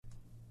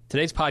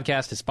Today's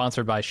podcast is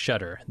sponsored by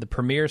Shudder, the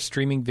premier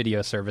streaming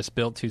video service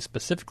built to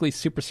specifically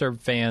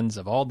super-serve fans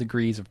of all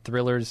degrees of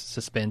thrillers,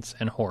 suspense,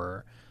 and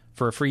horror.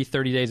 For a free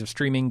 30 days of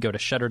streaming, go to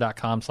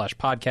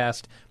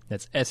shudder.com/podcast.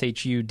 That's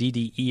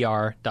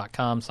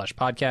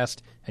shudder.com/podcast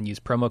and use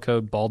promo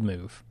code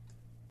BaldMove.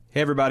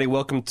 Hey everybody,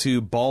 welcome to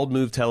Bald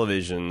Move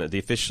Television, the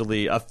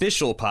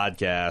official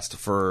podcast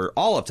for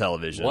all of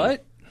television.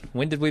 What?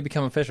 When did we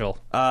become official?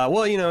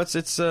 Well, you know,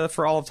 it's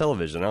for all of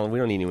television. We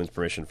don't need anyone's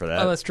permission for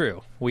that. Oh, that's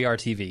true. We are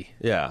TV.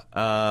 Yeah.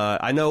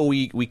 I know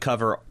we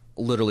cover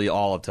literally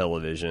all of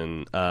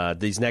television.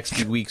 These next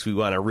few weeks, we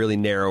want to really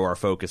narrow our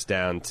focus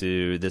down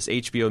to this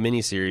HBO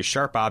miniseries,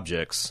 Sharp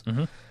Objects.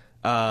 Mm-hmm.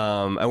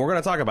 And we're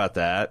going to talk about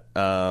that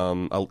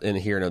in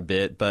here in a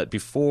bit. But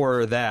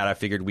before that, I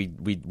figured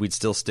we'd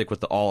still stick with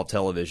the all of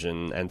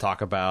television and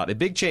talk about a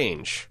big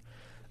change.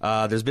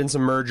 There's been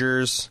some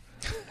mergers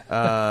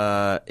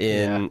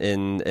in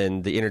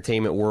the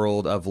entertainment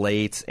world of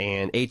late,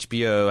 and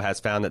HBO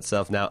has found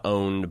itself now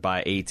owned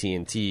by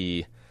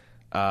AT&T.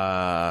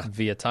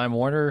 Via Time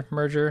Warner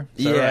merger?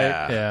 Is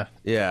that right?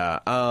 Yeah.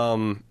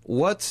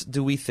 What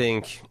do we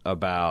think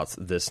about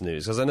this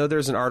news? Because I know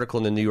there's an article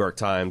in the New York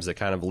Times that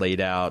kind of laid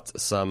out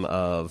some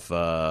of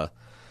John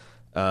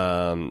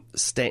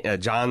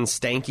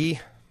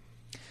Stanky.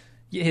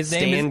 Yeah, his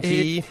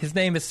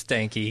name is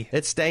Stanky.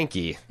 It's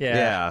Stanky.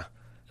 Yeah.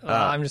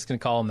 I'm just going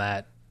to call him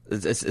that.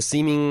 It's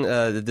seeming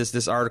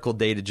this article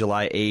dated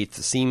July 8th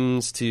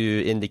seems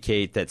to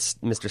indicate that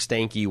Mr.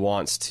 Stanky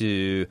wants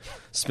to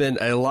spend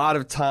a lot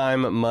of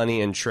time,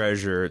 money, and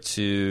treasure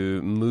to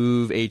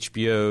move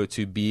HBO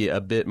to be a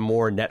bit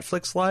more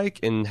Netflix-like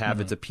and have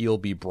its appeal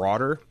be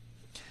broader,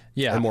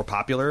 and more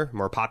popular,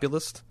 more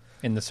populist.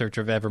 In the search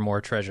of ever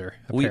more treasure,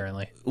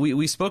 apparently.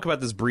 We spoke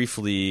about this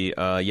briefly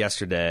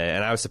yesterday,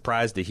 and I was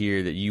surprised to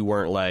hear that you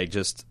weren't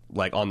just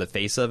on the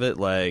face of it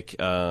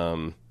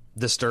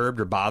disturbed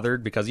or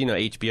bothered, because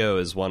HBO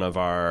is one of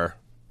our,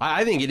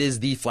 I think it is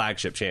the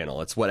flagship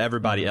channel. It's what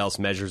everybody else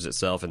measures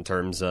itself in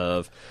terms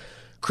of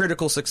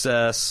critical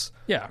success,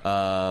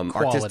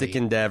 artistic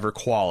endeavor,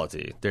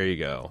 quality. There you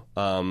go.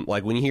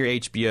 When you hear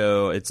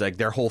HBO, it's like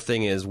their whole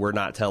thing is we're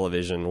not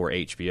television, we're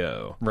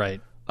HBO. Right.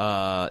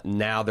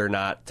 Now they're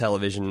not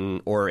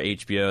television or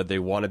HBO. They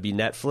want to be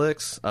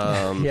Netflix.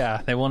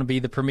 Yeah, they want to be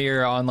the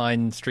premier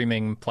online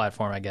streaming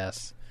platform, I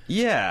guess.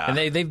 Yeah. And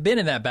they've been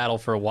in that battle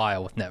for a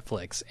while with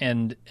Netflix.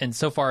 And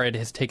so far it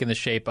has taken the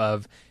shape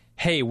of,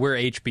 hey, we're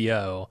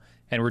HBO,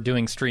 and we're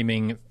doing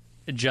streaming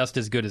just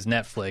as good as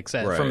Netflix.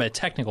 And from a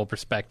technical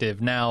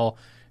perspective, now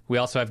we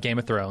also have Game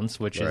of Thrones,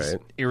 which is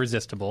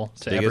irresistible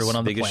to everyone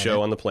on the planet. Biggest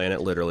show on the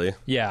planet, literally.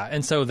 Yeah,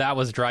 and so that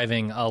was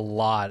driving a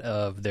lot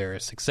of their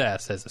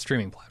success as a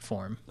streaming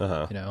platform.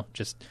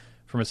 Just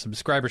from a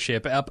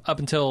subscribership up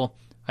until,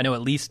 I know,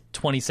 at least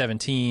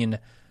 2017.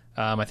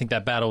 I think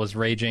that battle was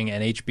raging,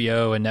 and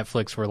HBO and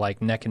Netflix were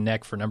neck and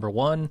neck for number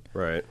one.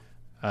 Right.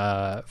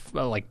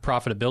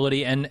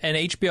 Profitability, and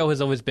HBO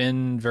has always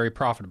been very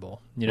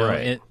profitable.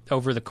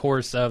 Over the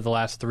course of the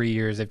last 3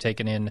 years, they've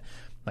taken in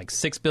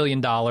 $6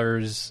 billion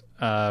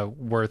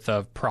worth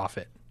of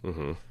profit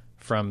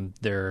from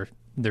their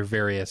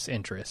various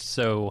interests.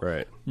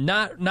 So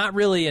not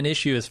really an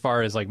issue as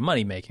far as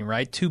money making,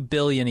 right? $2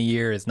 billion a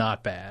year is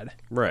not bad.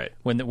 Right.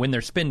 When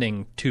they're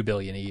spending $2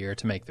 billion a year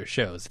to make their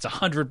shows, it's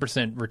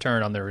 100%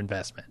 return on their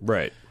investment.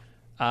 Right.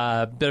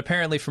 But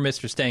apparently for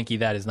Mr. Stanky,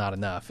 that is not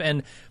enough.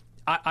 And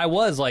I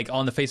was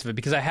on the face of it,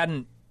 because I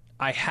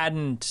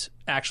hadn't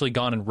actually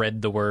gone and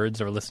read the words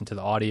or listened to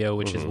the audio,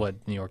 which is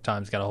what New York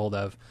Times got a hold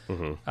of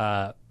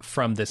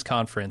from this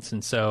conference.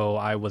 And so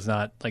I was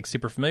not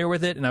super familiar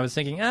with it. And I was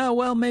thinking,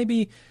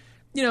 maybe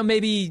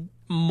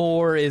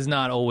more is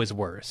not always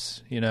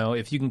worse.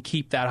 If you can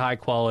keep that high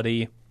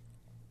quality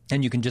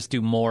and you can just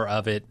do more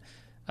of it,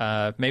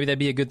 maybe that'd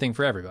be a good thing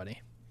for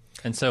everybody.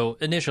 And so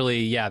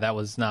initially, that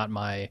was not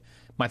my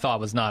thought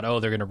was not,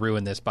 they're going to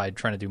ruin this by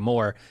trying to do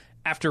more.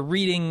 After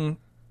reading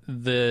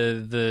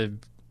the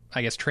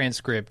I guess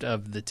transcript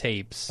of the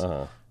tapes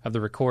of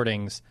the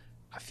recordings,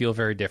 I feel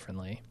very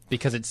differently,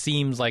 because it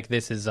seems like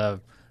this is a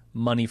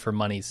money for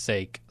money's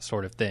sake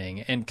sort of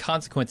thing, and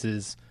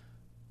consequences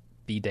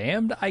be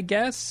damned, I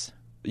guess.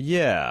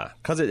 Yeah,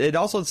 because it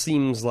also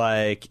seems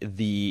like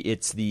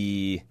it's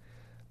the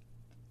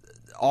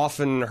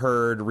often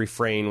heard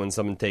refrain when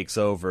someone takes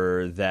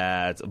over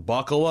that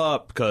buckle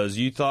up, because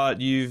you thought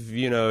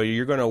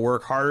you're going to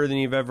work harder than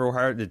you've ever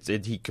worked.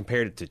 He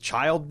compared it to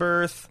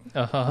childbirth,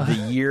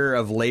 the year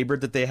of labor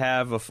that they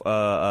have.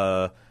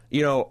 I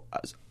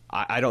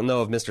don't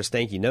know if Mr.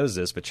 Stanky knows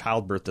this, but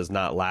childbirth is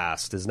not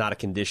a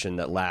condition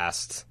that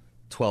lasts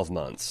 12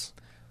 months.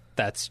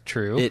 That's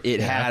true.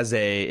 It has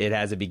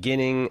a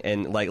beginning,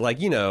 and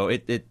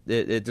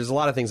there's a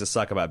lot of things that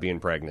suck about being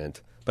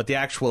pregnant. But the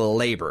actual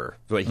labor,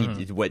 what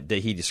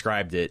he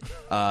described it,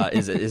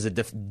 is a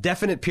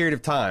definite period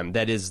of time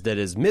that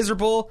is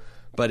miserable,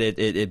 but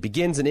it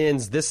begins and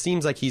ends. This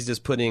seems like he's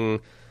just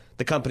putting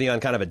the company on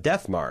kind of a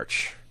death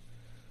march.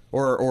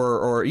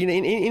 Or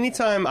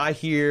anytime I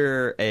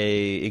hear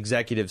a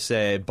executive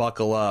say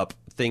 "buckle up"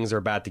 things are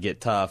about to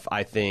get tough,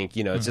 I think,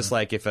 it's just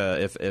like if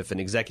an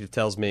executive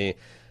tells me,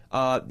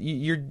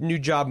 your new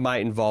job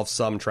might involve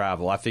some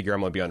travel, I figure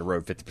I'm going to be on the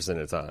road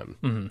 50% of the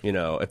time.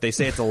 If they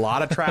say it's a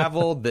lot of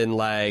travel, then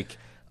like,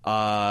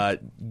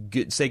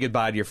 say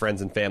goodbye to your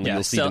friends and family.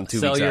 You'll see them 2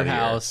 weeks out of Sell your here.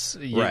 house.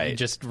 You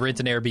just rent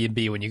an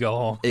Airbnb when you go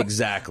home.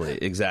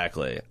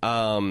 Exactly.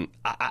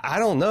 I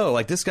don't know.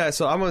 Like this guy,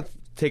 so I'm going to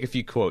take a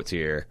few quotes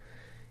here.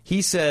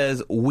 He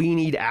says, "We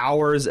need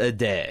hours a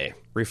day,"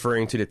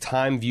 referring to the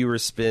time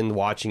viewers spend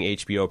watching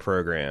HBO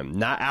program.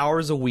 Not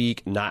hours a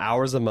week, not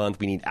hours a month.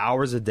 We need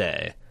hours a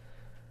day.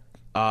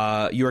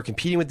 You are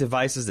competing with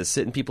devices that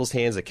sit in people's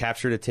hands that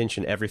capture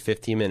attention every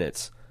 15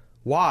 minutes.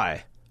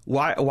 Why?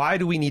 Why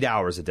do we need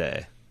hours a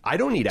day? I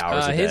don't need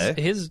hours a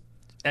day. His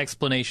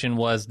explanation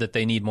was that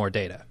they need more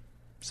data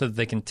so that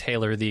they can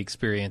tailor the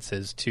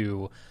experiences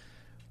to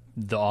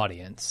the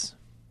audience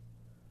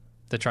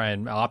to try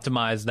and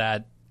optimize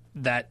that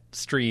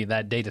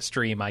data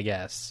stream, I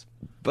guess.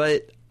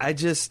 But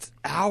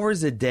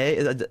hours a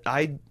day,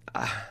 I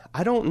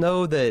don't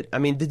know that. I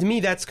mean, to me,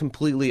 that's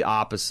completely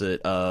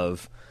opposite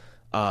of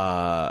the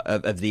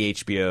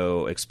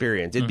HBO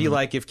experience. It'd be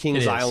like if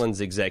Kings Island's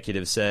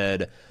executive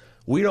said,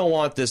 "We don't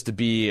want this to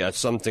be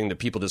something that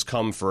people just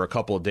come for a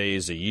couple of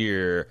days a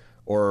year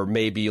or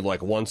maybe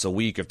like once a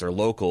week if they're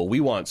local. We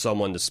want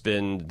someone to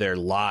spend their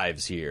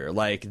lives here."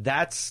 Like,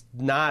 that's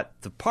not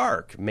the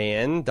park,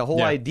 man. The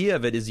whole idea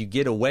of it is you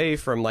get away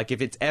from, like,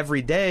 if it's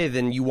every day,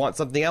 then you want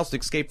something else to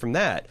escape from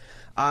that.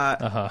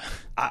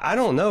 I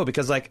don't know,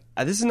 because like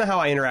this isn't how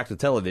I interact with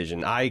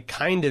television. I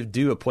kind of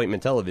do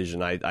appointment television.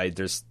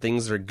 There's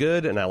things that are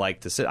good, and I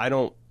like to sit. I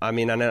know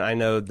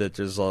that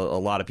there's a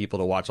lot of people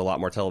to watch a lot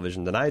more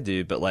television than I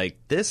do, but like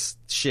this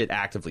shit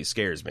actively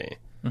scares me.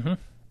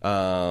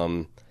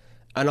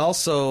 And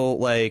also,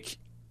 like,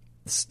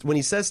 when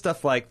he says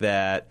stuff like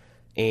that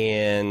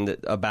and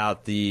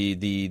about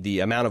the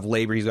amount of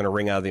labor he's going to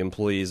wring out of the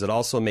employees, it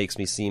also makes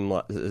it seem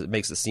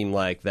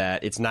like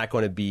that it's not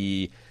going to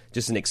be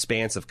just an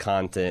expanse of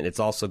content. It's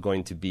also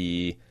going to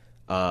be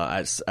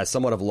as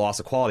somewhat of a loss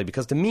of quality,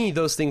 because to me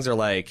those things are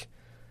like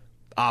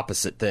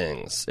opposite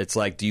things. It's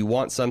like, do you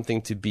want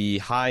something to be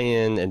high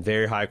end and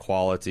very high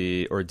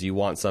quality, or do you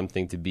want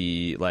something to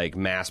be like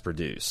mass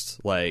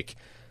produced? Like,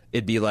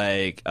 it'd be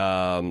like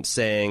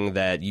saying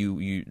that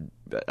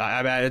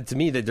to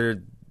me that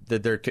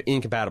they're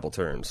incompatible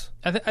terms.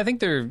 I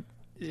think they're,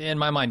 in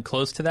my mind,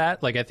 close to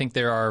that. Like, I think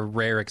there are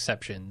rare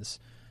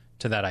exceptions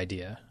to that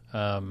idea.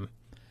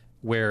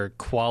 Where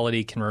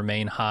quality can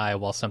remain high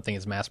while something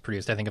is mass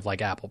produced. I think of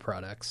like Apple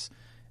products,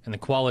 and the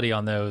quality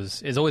on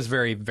those is always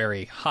very,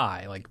 very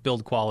high. Like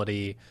build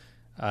quality,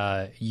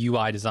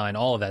 UI design,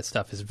 all of that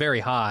stuff is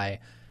very high,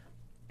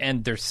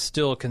 and they're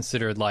still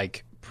considered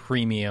like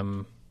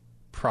premium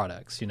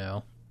products,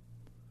 and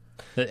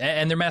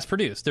they're mass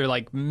produced. They're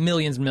like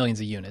millions and millions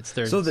of units.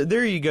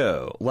 There you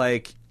go.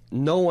 Like,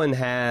 no one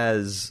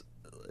has.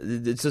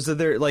 So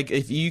they're like,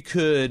 if you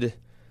could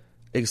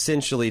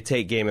essentially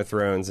take Game of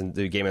Thrones and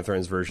do Game of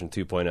Thrones version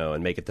 2.0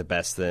 and make it the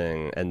best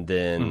thing, and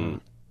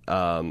then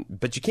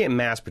but you can't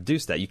mass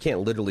produce that. You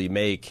can't literally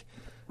make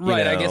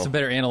I guess a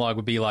better analog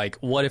would be like,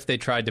 what if they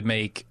tried to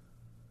make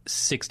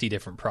 60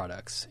 different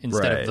products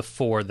instead of the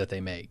 4 that they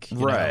make,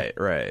 right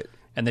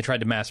and they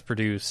tried to mass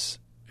produce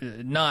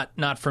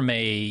not from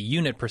a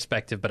unit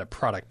perspective, but a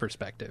product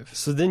perspective.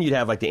 So then you'd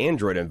have like the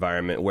Android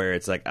environment where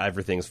it's like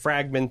everything's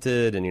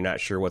fragmented and you're not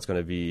sure what's going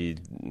to be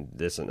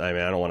this. I mean,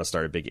 I don't want to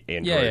start a big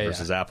Android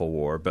versus Apple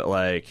war, but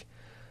like,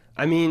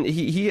 I mean,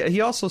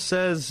 he also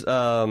says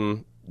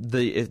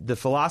the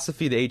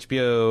philosophy that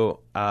HBO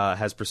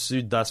has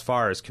pursued thus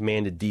far has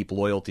commanded deep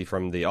loyalty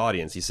from the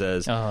audience. He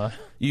says,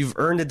 "You've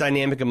earned a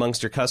dynamic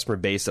amongst your customer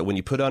base that when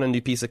you put on a new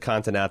piece of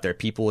content out there,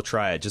 people will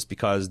try it just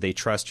because they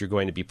trust you're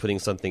going to be putting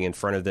something in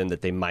front of them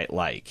that they might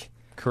like."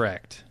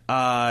 Correct.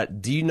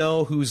 Do you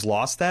know who's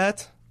lost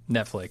that?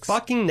 Netflix.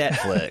 Fucking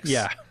Netflix.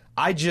 Yeah.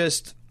 I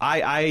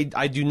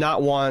do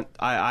not want.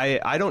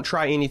 I don't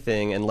try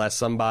anything unless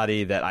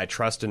somebody that I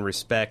trust and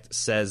respect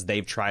says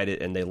they've tried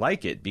it and they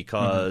like it,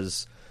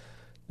 because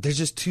there's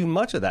just too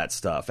much of that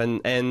stuff.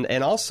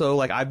 And also,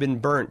 like, I've been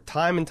burnt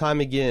time and time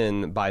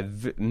again by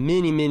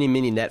many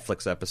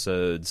Netflix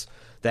episodes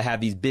that have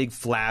these big,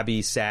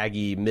 flabby,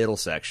 saggy middle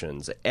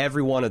sections.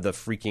 Every one of the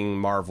freaking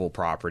Marvel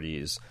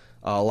properties.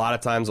 A lot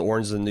of times,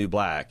 Orange is the New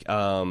Black.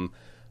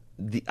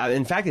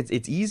 In fact,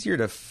 it's easier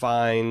to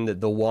find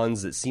the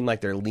ones that seem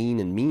like they're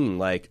lean and mean,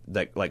 like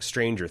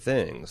Stranger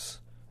Things.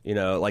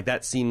 Like,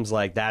 that seems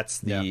like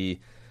that's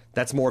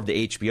that's more of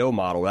the HBO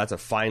model. That's a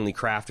finely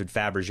crafted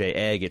Fabergé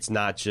egg. It's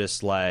not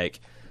just like,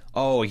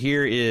 oh,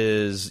 here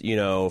is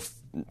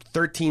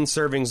 13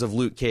 servings of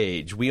Luke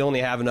Cage. We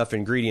only have enough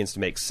ingredients to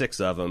make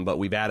 6 of them, but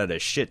we've added a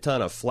shit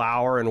ton of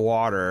flour and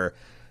water,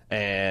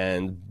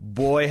 and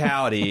boy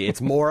howdy,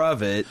 it's more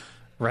of it.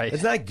 Right.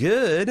 It's not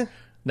good.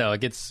 No,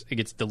 it gets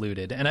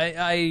diluted, and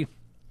I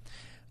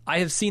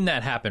have seen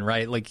that happen.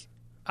 Right, like,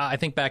 I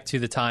think back to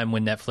the time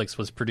when Netflix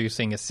was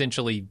producing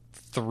essentially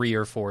 3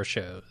 or 4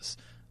 shows,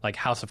 like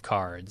House of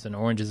Cards and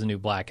Orange is the New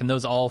Black, and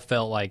those all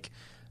felt like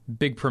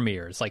big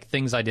premieres, like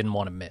things I didn't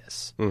want to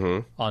miss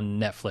on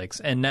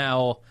Netflix. And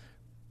now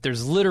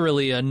there's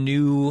literally a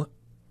new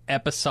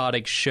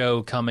episodic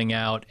show coming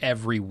out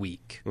every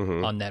week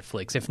on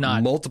Netflix, if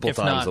not multiple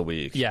times a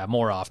week. Yeah,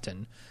 more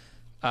often.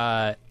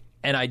 And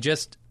I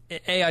just,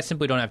 A, I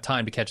simply don't have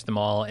time to catch them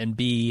all, and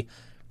B,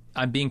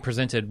 I'm being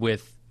presented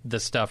with the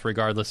stuff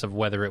regardless of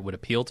whether it would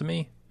appeal to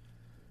me.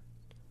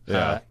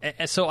 Yeah.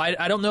 So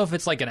I don't know if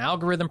it's like an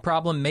algorithm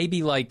problem.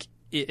 Maybe like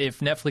if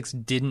Netflix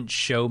didn't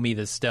show me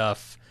the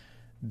stuff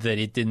that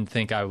it didn't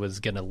think I was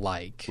going to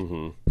like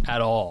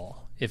at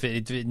all, if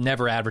it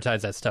never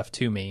advertised that stuff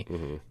to me,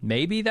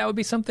 maybe that would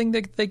be something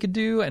that they could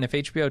do. And if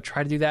HBO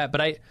tried to do that, but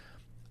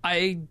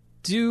I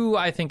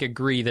think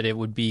agree that it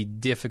would be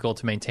difficult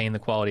to maintain the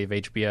quality of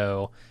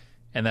HBO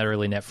and that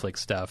early Netflix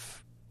stuff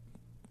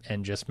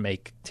and just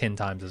make 10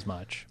 times as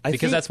much,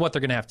 because that's what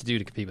they're going to have to do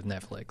to compete with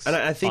Netflix. And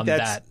I think on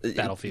that's that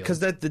battlefield. Because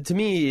to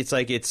me, it's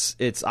like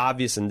it's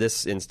obvious in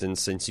this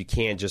instance, since you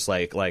can't just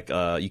you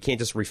can't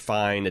just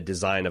refine a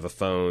design of a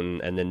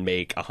phone and then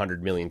make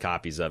 100 million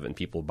copies of it and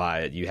people buy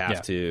it. You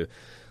have to,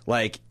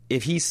 like,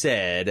 if he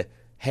said,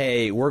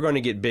 hey, we're going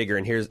to get bigger,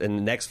 and in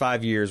the next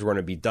 5 years, we're going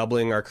to be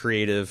doubling our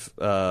creative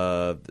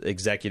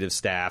executive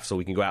staff so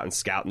we can go out and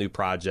scout new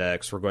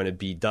projects. We're going to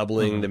be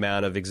doubling the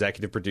amount of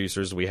executive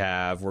producers we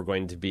have. We're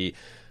going to be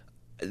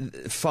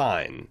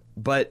fine.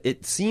 But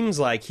it seems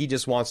like he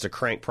just wants to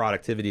crank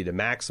productivity to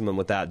maximum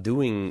without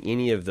doing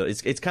any of the...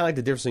 It's kind of like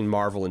the difference between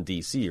Marvel and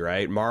DC,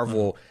 right?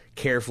 Marvel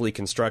carefully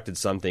constructed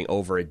something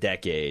over a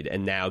decade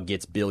and now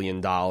gets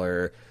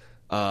billion-dollar...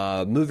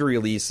 movie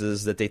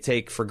releases that they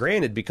take for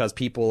granted because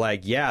people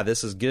like, yeah,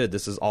 this is good.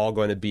 This is all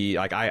going to be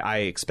like, I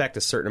expect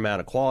a certain amount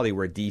of quality,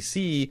 where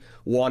DC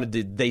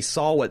they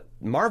saw what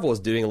Marvel was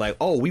doing, like,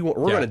 oh,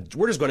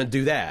 we're just going to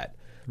do that,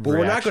 but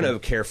we're not going to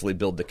carefully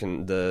build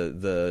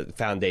the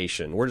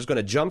foundation. We're just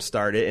going to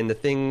jumpstart it, and the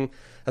thing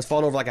has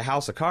fallen over like a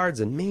house of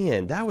cards. And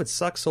man, that would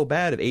suck so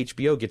bad if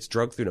HBO gets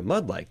drugged through the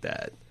mud like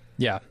that.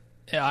 Yeah,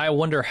 I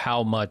wonder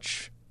how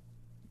much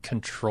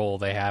control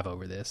they have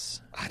over this.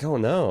 I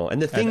don't know.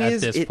 And the thing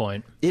is, at this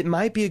point, it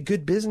might be a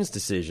good business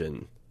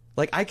decision.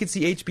 Like, I could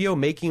see HBO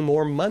making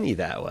more money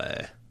that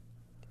way.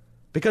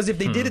 Because if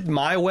they did it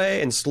my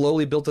way and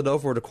slowly built it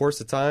over the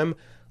course of time,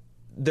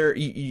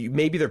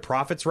 maybe their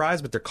profits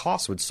rise, but their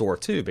costs would soar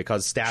too,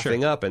 because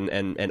staffing up and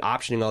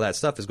optioning all that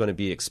stuff is going to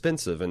be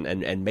expensive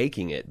and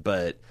making it.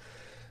 But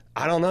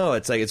I don't know.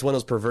 It's like, it's one of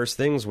those perverse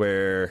things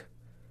where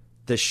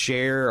the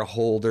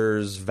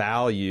shareholders'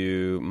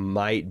 value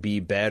might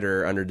be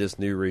better under this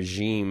new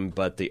regime,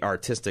 but the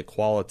artistic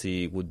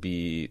quality would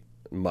be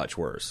much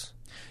worse.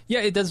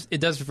 Yeah, it does.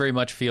 It does very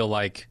much feel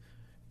like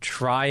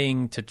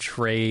trying to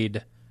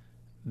trade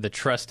the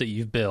trust that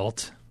you've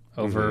built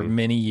over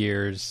many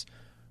years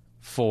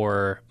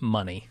for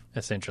money,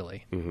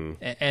 essentially,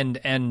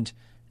 and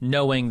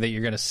knowing that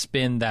you're going to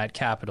spend that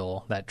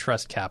capital, that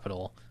trust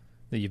capital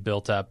that you've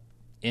built up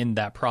in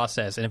that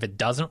process, and if it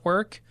doesn't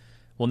work,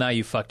 well, now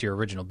you fucked your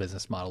original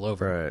business model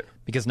over, right?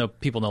 Because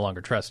people no longer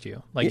trust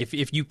you. Like,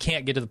 if you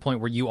can't get to the point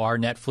where you are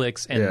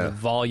Netflix and the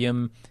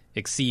volume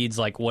exceeds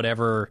like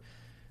whatever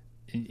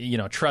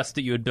trust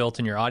that you had built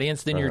in your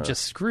audience, then you're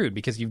just screwed,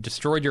 because you've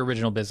destroyed your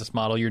original business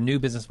model. Your new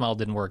business model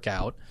didn't work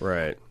out.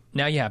 Right.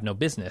 Now you have no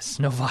business,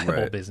 no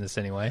viable business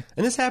anyway.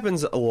 And this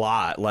happens a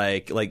lot.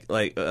 Like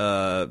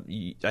I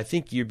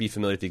think you'd be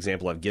familiar with the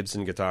example of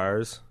Gibson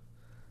guitars.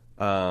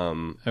 I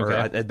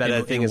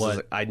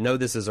know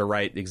this is a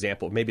right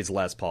example. Maybe it's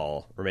Les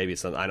Paul, or maybe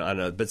it's I don't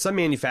know. But some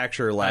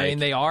manufacturer, like, I mean,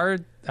 they are.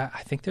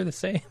 I think they're the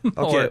same.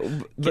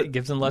 Okay, but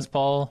Gibson Les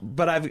Paul.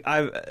 But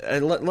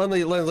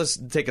let's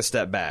take a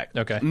step back.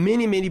 Okay,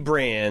 many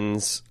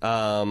brands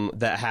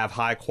that have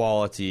high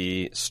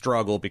quality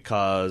struggle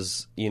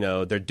because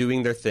they're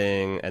doing their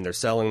thing and they're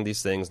selling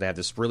these things. They have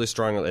this really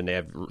strong and they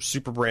have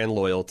super brand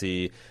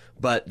loyalty,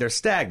 but they're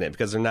stagnant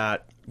because they're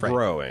not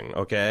growing.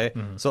 Okay,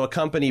 so a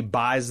company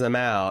buys them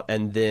out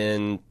and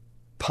then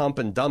pump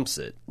and dumps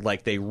it.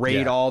 Like, they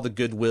raid all the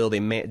goodwill, they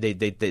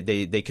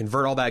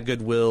convert all that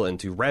goodwill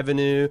into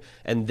revenue,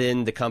 and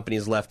then the company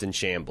is left in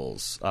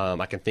shambles.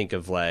 I can think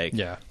of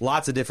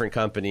lots of different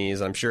companies.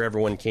 I'm sure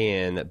everyone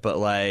can, but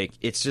like,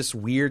 it's just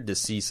weird to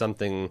see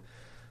something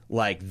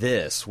like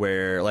this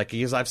where, like,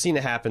 because I've seen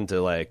it happen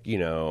to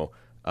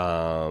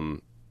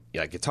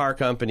guitar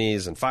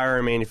companies and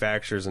firearm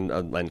manufacturers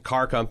and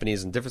car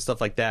companies and different stuff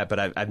like that, but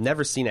I've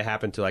never seen it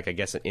happen to, like, I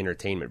guess, an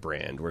entertainment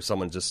brand where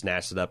someone just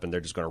snatched it up and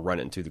they're just going to run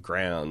it into the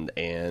ground.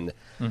 And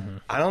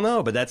I don't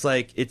know, but that's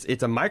like,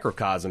 it's a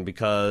microcosm,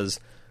 because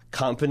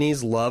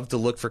companies love to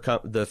look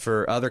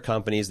for other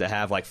companies that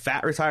have like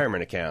fat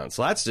retirement accounts.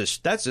 So that's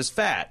just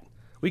fat.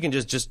 We can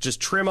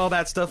just trim all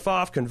that stuff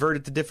off, convert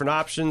it to different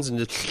options, and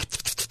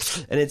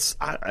it's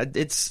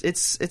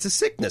a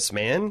sickness,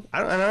 man. I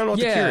don't know what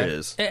the cure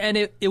is. And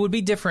it would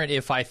be different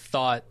if I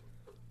thought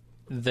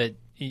that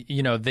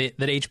that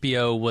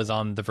HBO was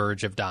on the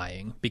verge of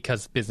dying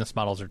because business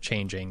models are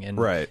changing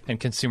and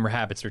consumer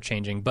habits are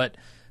changing. But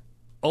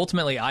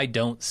ultimately, I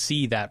don't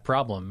see that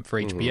problem for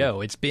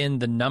HBO. It's been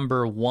the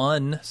number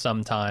one,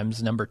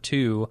 sometimes number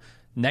two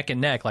neck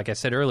and neck, like I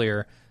said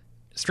earlier,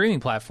 streaming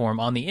platform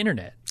on the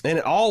internet. And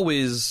it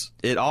always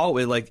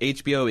like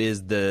HBO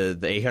is the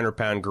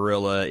 800-pound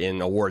gorilla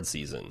in award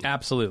season.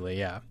 Absolutely,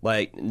 yeah.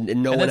 Like no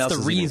And one that's else the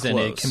is reason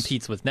even it close.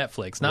 competes with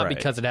Netflix, not Right.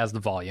 because it has the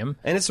volume.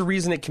 And it's the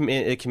reason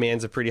it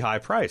commands a pretty high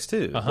price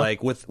too.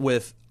 Like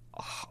with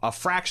a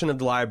fraction of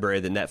the library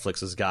that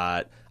Netflix has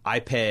got, I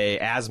pay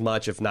as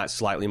much, if not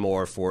slightly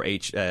more, for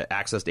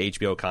access to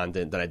HBO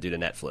content than I do to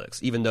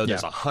Netflix, even though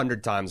there's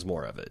 100 times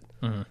more of it.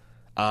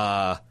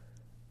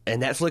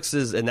 And Netflix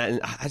is, and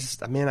that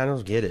I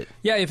don't get it.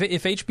 Yeah, if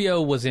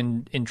HBO was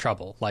in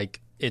trouble,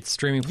 like its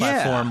streaming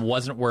platform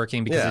wasn't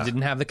working because it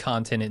didn't have the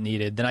content it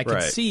needed, then I could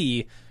Right.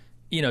 see,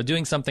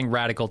 doing something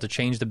radical to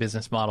change the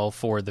business model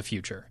for the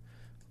future.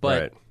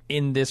 But Right.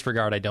 in this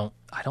regard, I don't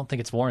think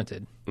it's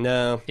warranted.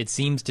 No. It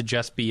seems to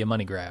just be a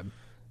money grab.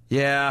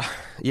 Yeah,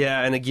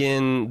 and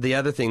again, the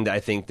other thing that I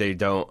think they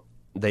don't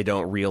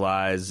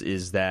realize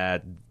is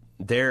that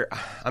there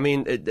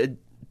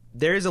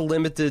is a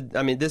limited.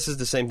 I mean, this is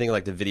the same thing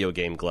like the video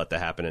game glut that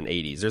happened in the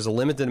 80s. There's a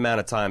limited amount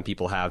of time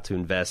people have to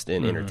invest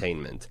in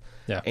entertainment.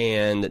 Yeah.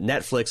 And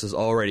Netflix is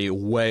already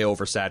way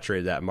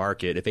oversaturated that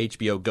market. If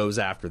HBO goes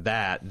after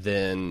that,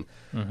 then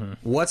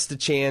what's the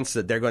chance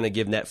that they're going to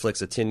give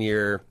Netflix a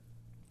 10-year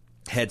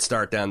head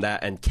start down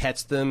that and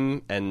catch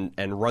them and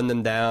run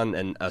them down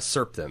and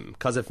usurp them?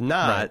 Because if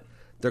not,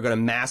 they're going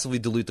to massively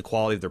dilute the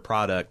quality of their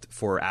product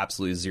for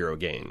absolutely zero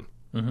gain.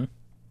 And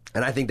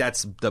I think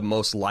that's the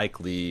most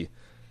likely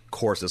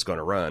course it's going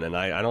to run. And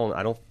I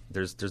don't.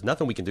 There's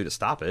nothing we can do to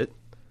stop it.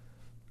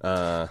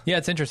 Yeah,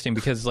 it's interesting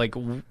because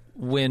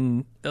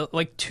when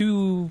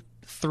 2-3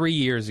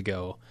 years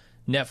ago,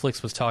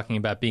 Netflix was talking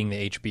about being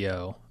the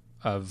HBO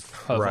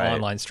of Right.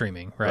 online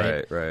streaming,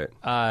 right?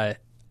 Right.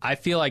 I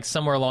feel like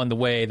somewhere along the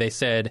way they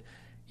said,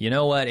 you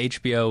know what,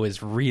 HBO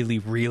is really,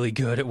 really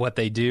good at what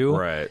they do.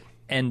 Right.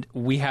 And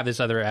we have this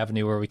other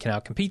avenue where we can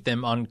outcompete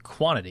them on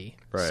quantity.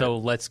 Right. So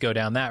let's go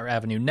down that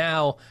avenue.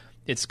 Now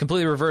it's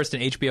completely reversed,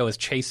 and HBO is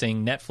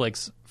chasing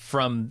Netflix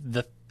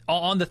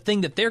on the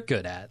thing that they're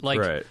good at. Like,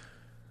 Right.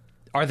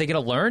 are they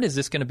going to learn? Is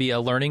this going to be a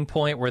learning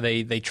point where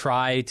they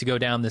try to go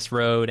down this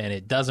road and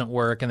it doesn't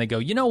work, and they go,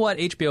 you know what,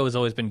 HBO has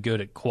always been good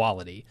at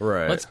quality.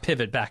 Right. Let's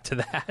pivot back to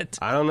that.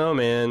 I don't know,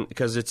 man,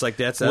 because it's like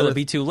that's Will it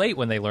be too late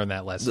when they learn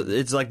that lesson?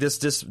 It's like this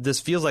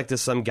feels like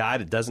this some guy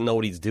that doesn't know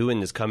what he's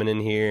doing is coming in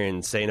here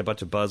and saying a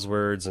bunch of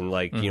buzzwords and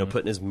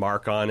putting his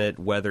mark on it,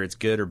 whether it's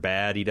good or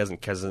bad. He doesn't,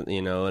 because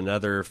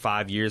another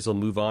 5 years he'll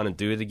move on and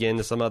do it again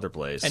to some other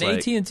place. And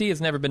AT&T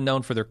has never been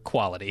known for their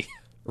quality.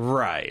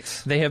 Right.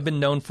 They have been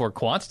known for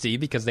quantity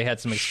because they had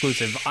some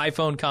exclusive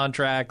iPhone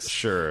contracts.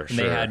 Sure. And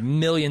they had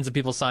millions of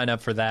people sign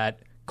up for that.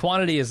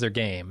 Quantity is their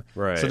game.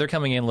 Right. So they're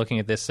coming in looking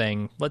at this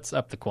saying, let's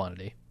up the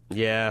quantity.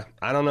 Yeah,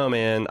 I don't know,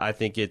 man. I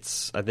think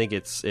it's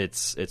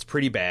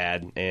pretty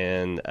bad,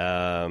 and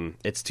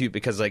it's too,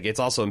 because it's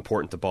also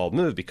important to Bald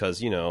Move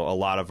because a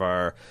lot of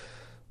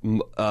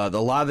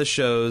the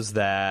shows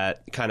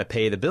that kind of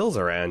pay the bills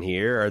around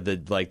here are the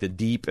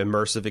deep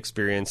immersive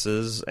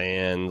experiences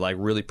and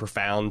really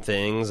profound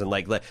things, and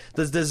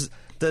does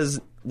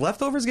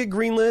Leftovers get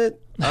greenlit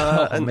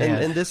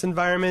in this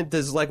environment?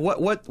 Does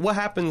what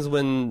happens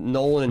when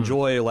Nolan and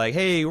Joy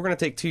hey, we're gonna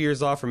take 2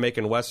 years off from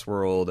making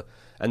Westworld,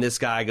 and this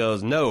guy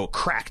goes, no,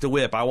 crack the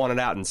whip, I want it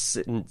out in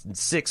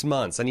 6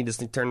 months. I need this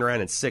thing turned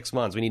around in 6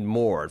 months. We need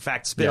more. In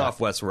fact, spin off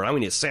Westworld. I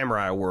need a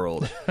samurai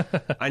world.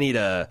 I need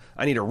a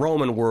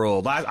Roman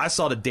world. I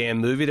saw the damn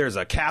movie. There's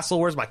a castle.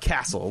 Where's my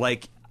castle?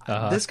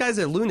 This guy's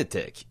a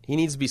lunatic. He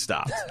needs to be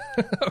stopped.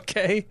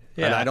 Okay.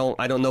 Yeah. And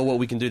I don't know what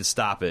we can do to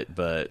stop it,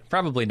 but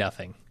Probably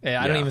nothing.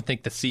 I don't even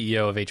think the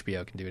CEO of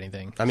HBO can do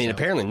anything. I mean,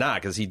 apparently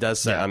not, because he does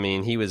say, Yeah. I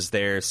mean, he was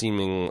there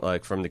seeming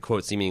from the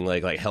quote, seeming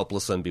like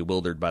helpless and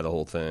bewildered by the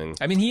whole thing.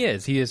 I mean, he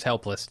is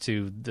helpless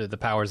to the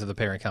powers of the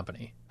parent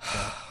company.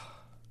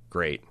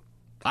 Great.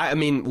 I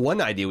mean,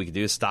 one idea we could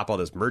do is stop all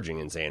this merging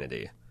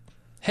insanity.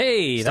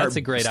 Hey, that's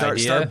a great idea.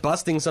 Start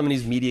busting some of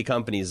these media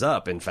companies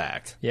up, in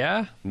fact.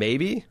 Yeah?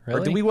 Maybe? Or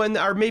Really? do we want,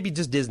 or maybe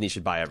just Disney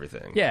should buy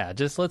everything. Yeah,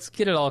 just let's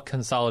get it all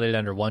consolidated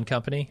under one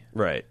company.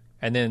 Right.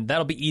 And then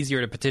that'll be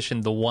easier to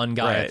petition the one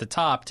guy Right. at the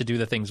top to do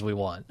the things we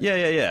want. Yeah.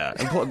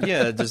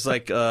 Yeah, just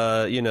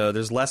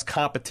there's less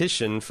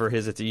competition for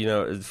his,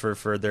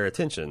 for their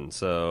attention.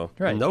 So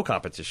Right. no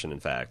competition,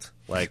 in fact.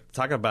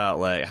 Talk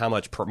about how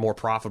much more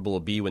profitable it'll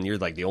be when you're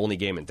the only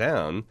game in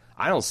town.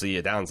 I don't see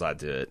a downside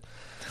to it.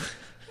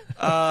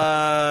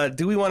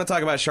 Do we want to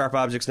talk about Sharp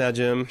Objects now,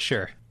 Jim?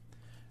 Sure.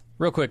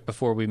 Real quick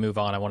before we move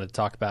on, I wanted to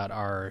talk about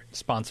our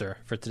sponsor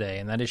for today,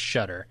 and that is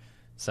Shudder.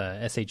 It's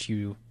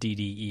Shudder.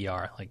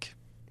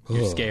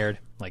 You're scared.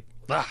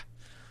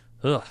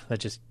 That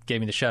just gave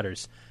me the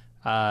shudders.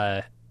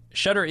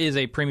 Shudder is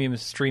a premium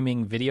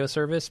streaming video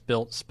service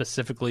built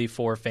specifically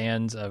for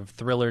fans of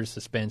thrillers,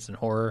 suspense, and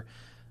horror.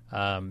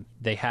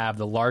 They have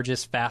the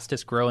largest,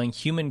 fastest growing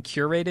human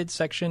curated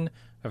section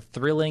of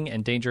thrilling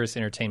and dangerous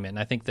entertainment. And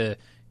I think the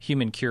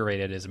human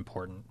curated is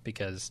important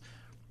because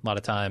a lot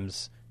of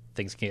times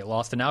things can get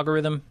lost in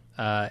algorithm,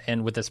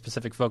 and with a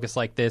specific focus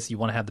like this, you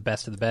want to have the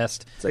best of the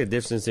best. It's like a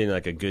difference between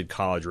like a good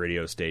college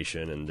radio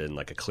station and then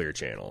like a Clear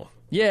channel.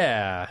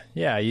 Yeah,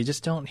 you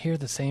just don't hear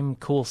the same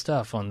cool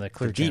stuff on the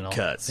Clear channel. Deep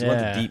cuts. You want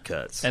the deep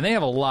cuts. And they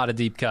have a lot of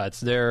deep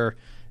cuts.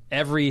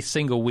 Every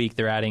single week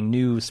they're adding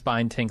new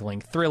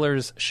spine-tingling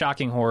thrillers,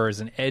 shocking horrors,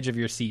 and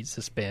edge-of-your-seat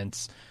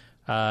suspense.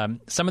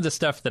 Some of the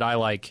stuff that I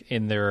like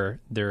in their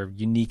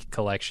unique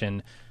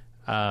collection,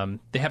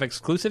 they have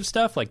exclusive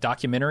stuff like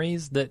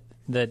documentaries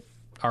that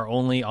are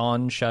only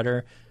on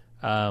Shudder.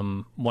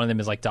 One of them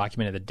is like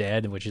Document of the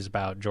Dead, which is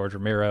about George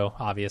Romero,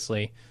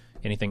 obviously.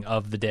 Anything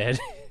of the dead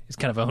is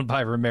kind of owned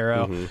by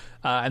Romero. Mm-hmm.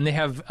 And they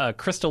have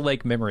Crystal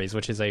Lake Memories,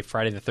 which is a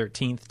Friday the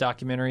 13th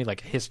documentary,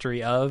 like a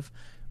history of,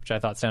 which I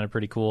thought sounded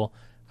pretty cool.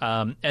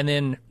 And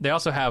then they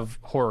also have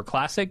horror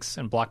classics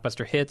and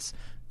blockbuster hits.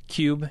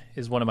 Cube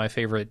is one of my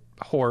favorite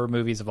horror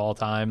movies of all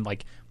time.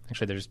 Like,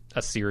 actually, there's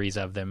a series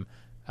of them.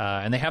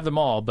 And they have them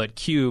all, but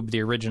Cube,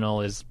 the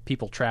original, is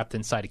people trapped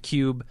inside a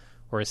cube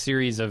or a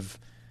series of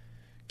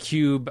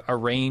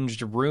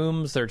cube-arranged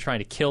rooms that are trying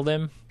to kill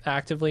them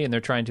actively, and they're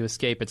trying to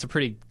escape. It's a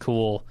pretty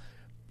cool...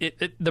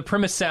 the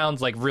premise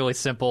sounds like really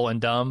simple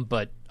and dumb,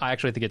 but I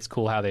actually think it's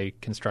cool how they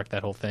construct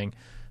that whole thing.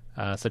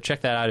 So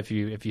check that out if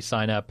you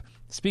sign up.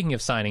 Speaking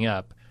of signing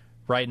up,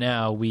 right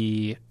now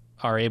we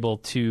are able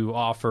to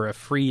offer a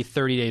free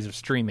 30 days of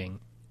streaming.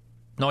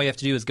 And all you have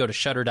to do is go to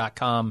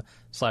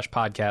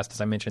shudder.com/podcast. As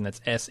I mentioned, that's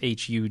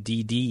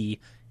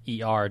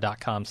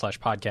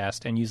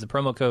SHUDDER.com/podcast, and use the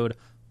promo code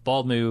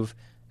BaldMove.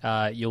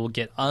 You'll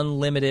get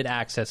unlimited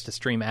access to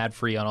stream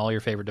ad-free on all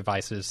your favorite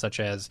devices, such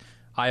as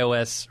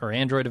iOS or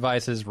Android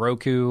devices,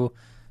 Roku,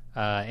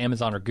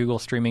 Amazon or Google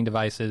streaming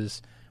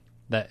devices.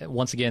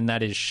 Once again,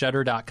 that is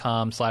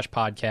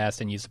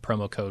shudder.com/podcast, and use the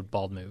promo code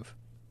BaldMove.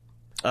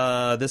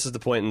 This is the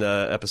point in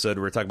the episode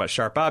where we're talking about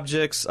sharp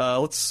objects.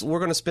 We're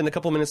going to spend a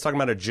couple minutes talking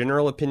about our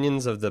general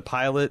opinions of the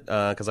pilot,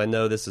 because I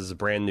know this is a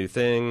brand new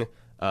thing.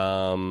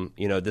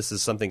 This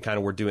is something kind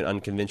of we're doing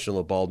unconventional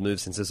with Bald Move,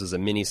 since this is a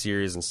mini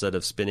series. Instead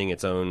of spinning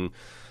it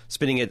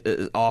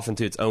off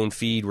into its own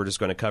feed, we're just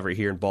going to cover it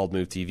here in Bald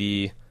Move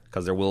TV,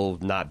 because there will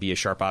not be a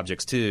Sharp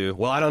Objects 2.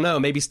 Well, I don't know.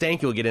 Maybe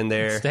Stanky will get in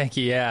there.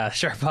 Stanky, yeah.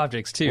 Sharp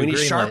Objects 2. We need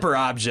sharper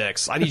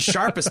objects. I need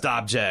sharpest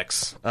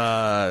objects.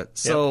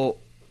 That's how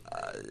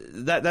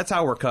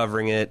we're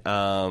covering it.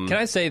 Can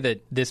I say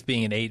that this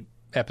being an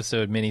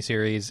 8-episode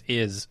miniseries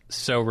is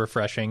so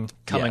refreshing,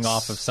 coming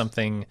off of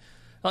something...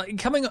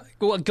 going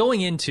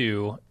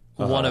into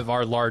one of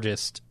our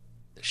largest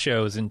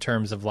shows in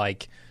terms of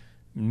like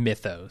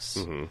mythos.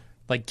 Mm-hmm.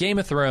 Like Game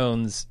of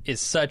Thrones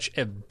is such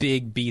a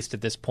big beast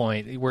at this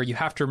point, where you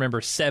have to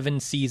remember 7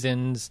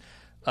 seasons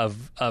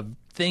of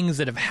things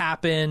that have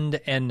happened,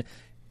 and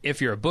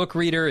if you're a book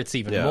reader, it's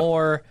even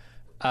more.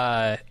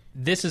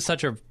 This is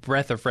such a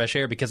breath of fresh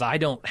air because I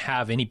don't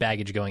have any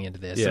baggage going into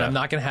this, and I'm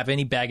not going to have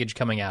any baggage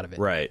coming out of it.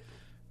 Right.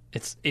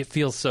 It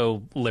feels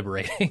so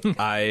liberating.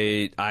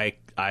 I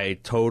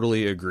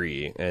totally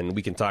agree, and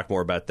we can talk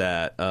more about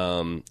that.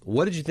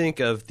 What did you think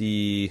of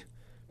the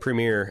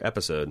premiere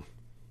episode?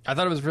 I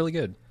thought it was really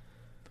good.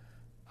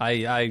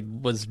 I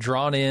was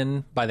drawn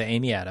in by the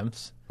Amy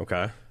Adams.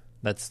 Okay.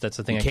 That's the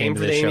thing. You I came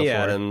for to this the show Amy for.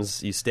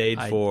 Adams. You stayed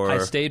for. I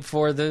stayed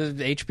for the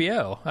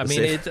HBO. I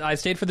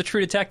stayed for the True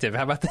Detective.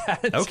 How about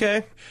that?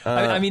 Okay.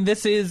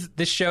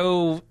 This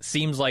show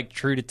seems like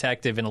True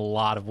Detective in a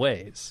lot of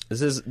ways.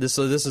 This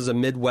is a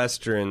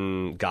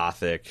Midwestern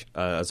Gothic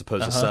as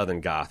opposed to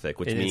Southern Gothic,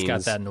 which means it's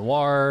got that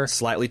noir,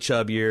 slightly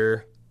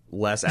chubbier,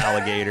 less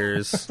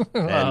alligators,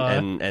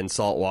 and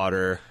salt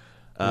water.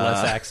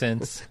 Less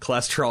accents.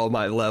 Overall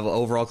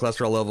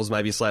cholesterol levels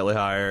might be slightly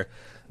higher.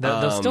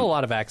 There's still a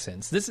lot of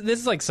accents. This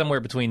is like somewhere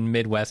between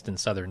Midwest and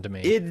Southern to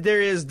me.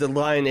 There is the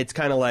line. It's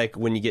kind of like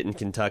when you get in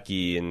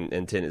Kentucky and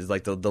it's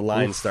like the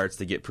line starts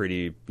to get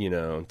pretty.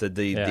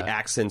 The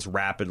accents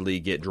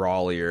rapidly get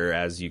drawlier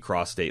as you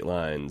cross state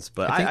lines.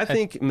 But I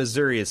think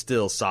Missouri is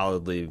still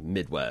solidly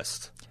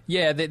Midwest.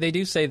 Yeah, they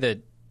do say that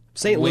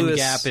St. Wind Louis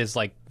Gap is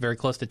like very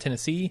close to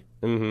Tennessee.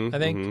 I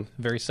think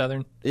very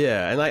Southern.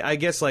 Yeah, and I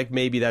guess like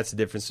maybe that's the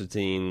difference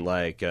between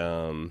like.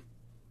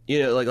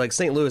 Like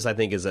St. Louis, I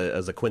think is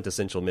a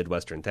quintessential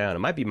Midwestern town. It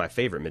might be my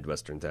favorite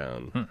Midwestern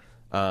town.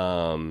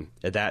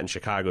 That and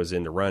Chicago's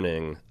in the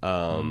running.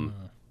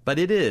 But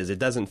it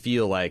doesn't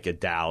feel like a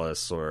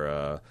Dallas or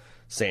a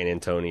San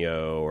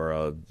Antonio or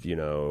a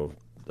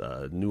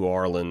New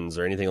Orleans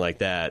or anything like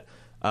that.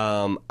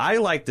 I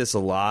like this a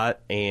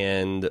lot,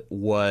 and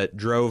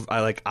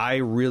I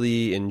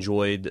really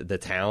enjoyed the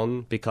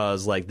town,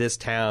 because like this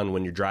town,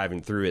 when you're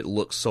driving through it,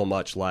 looks so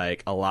much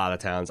like a lot of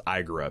towns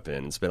I grew up in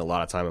and spent a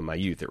lot of time in my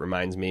youth. It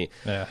reminds me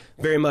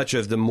very much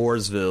of the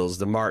Mooresvilles,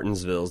 the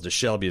Martinsvilles, the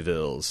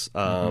Shelbyvilles.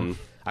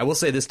 I will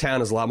say this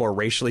town is a lot more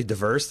racially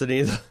diverse than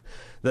any of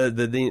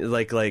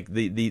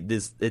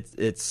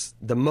it's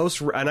the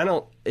most, and I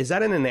don't, is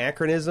that an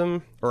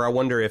anachronism, or I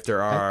wonder if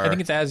there are. I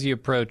think it's as you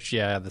approach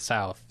the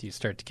South, you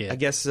start to get. I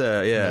guess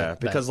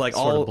because like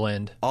all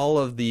blend. All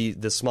of the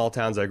small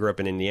towns I grew up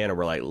in Indiana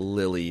were like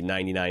literally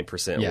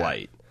 99%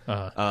 white.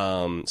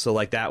 So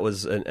like that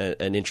was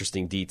an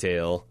interesting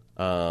detail.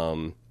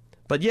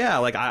 But yeah,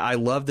 like I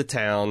love the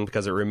town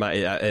because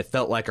it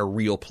felt like a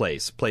real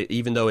place,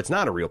 even though it's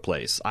not a real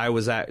place. I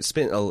was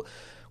spent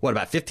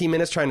about 15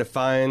 minutes trying to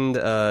find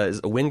a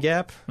wind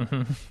gap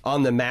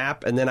on the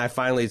map, and then I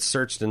finally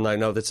searched and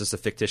no, this is a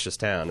fictitious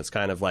town. It's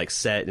kind of like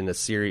set in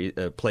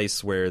a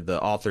place where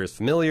the author is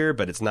familiar,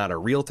 but it's not a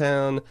real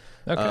town.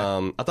 Okay.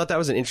 I thought that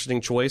was an interesting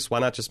choice. Why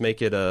not just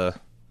make it a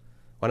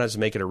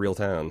real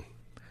town?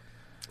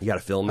 You got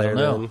to film there.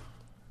 I don't know.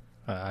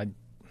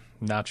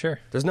 I'm not sure.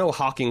 There's no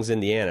Hawkins,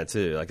 Indiana,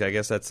 too. Like, I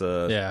guess that's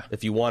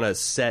if you want to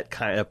set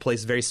a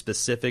place very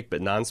specific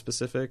but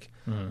non-specific.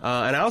 And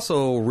I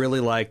also really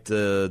liked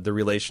the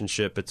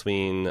relationship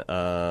between.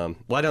 I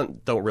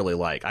don't really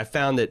like. I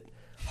found it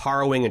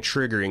harrowing and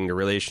triggering the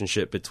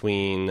relationship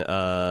between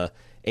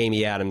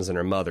Amy Adams and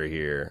her mother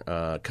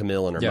here,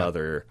 Camille and her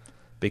mother,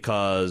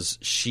 because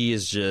she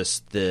is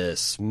just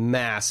this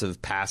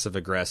massive passive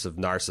aggressive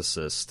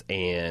narcissist,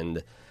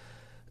 and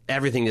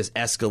everything just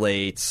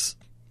escalates.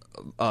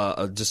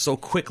 Just so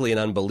quickly and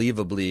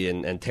unbelievably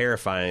and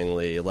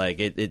terrifyingly, like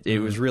it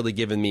was really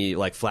giving me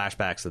like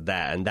flashbacks of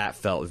that, and that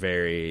felt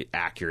very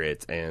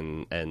accurate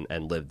and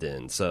lived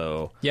in.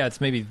 So yeah,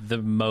 it's maybe the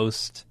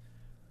most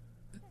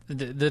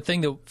the thing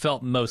that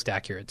felt most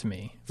accurate to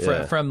me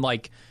from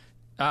like.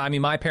 I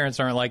mean, my parents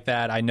aren't like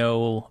that. I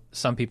know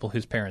some people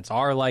whose parents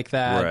are like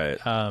that.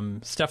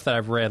 Right. Stuff that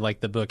I've read,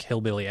 like the book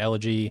Hillbilly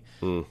Elegy,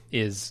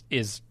 is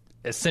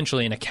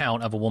essentially an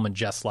account of a woman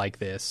just like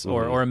this,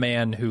 or a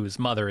man whose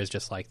mother is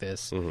just like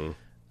this.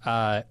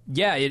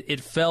 It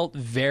felt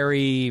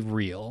very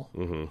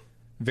real,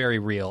 very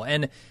real.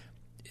 And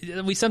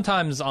we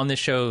sometimes on this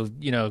show,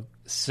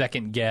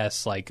 second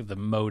guess like the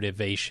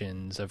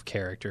motivations of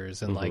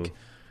characters and like,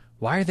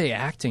 why are they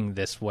acting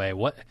this way?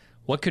 What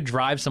could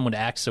drive someone to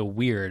act so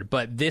weird?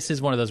 But this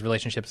is one of those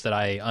relationships that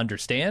I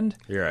understand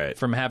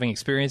from having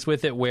experience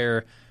with it,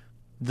 where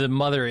the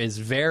mother is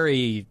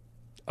very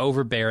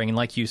overbearing and,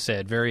 like you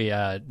said, very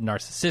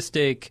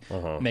narcissistic,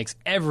 makes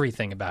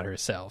everything about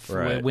herself.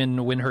 Right.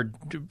 When her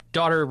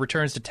daughter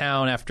returns to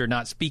town after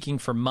not speaking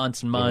for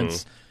months and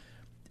months,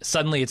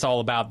 suddenly it's all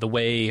about the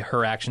way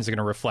her actions are going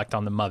to reflect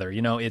on the mother.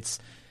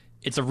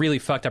 It's a really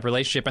fucked up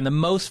relationship, and the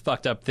most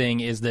fucked up thing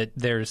is that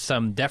there's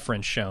some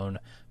deference shown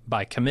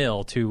by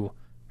Camille to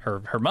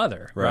her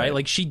mother, right?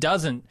 Like, she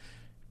doesn't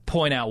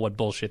point out what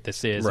bullshit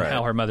this is and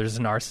how her mother's a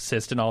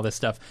narcissist and all this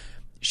stuff.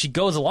 She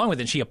goes along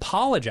with it. She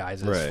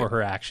apologizes for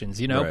her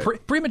actions,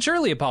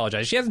 prematurely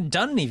apologizes. She hasn't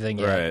done anything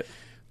yet.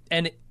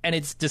 And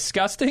it's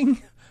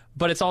disgusting,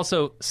 but it's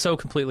also so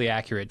completely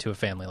accurate to a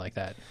family like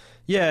that.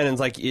 Yeah, and it's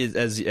like,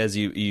 as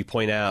you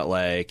point out,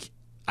 like,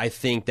 I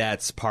think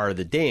that's part of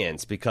the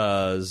dance,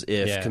 because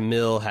if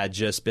Camille had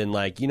just been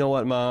like, you know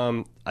what,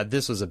 Mom,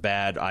 this was a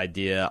bad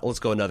idea. Let's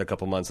go another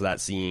couple months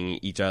without seeing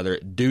each other.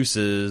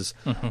 Deuces.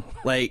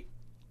 Like,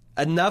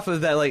 enough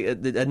of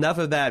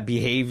that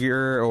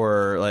behavior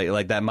or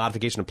like that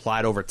modification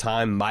applied over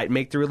time might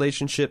make the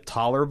relationship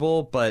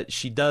tolerable, but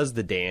she does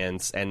the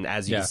dance, and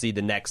as you can see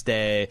the next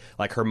day,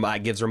 like,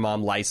 gives her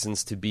mom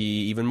license to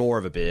be even more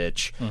of a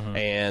bitch.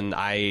 And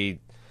I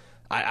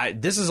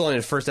this is only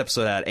the first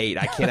episode out of 8.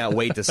 I cannot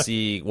wait to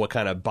see what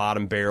kind of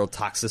bottom barrel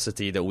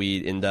toxicity that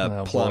we end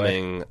up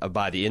plumbing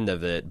by the end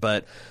of it.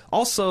 But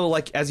also,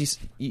 like, as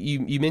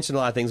you mentioned a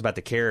lot of things about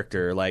the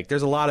character, like,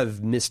 there's a lot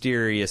of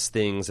mysterious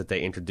things that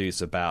they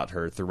introduce about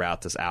her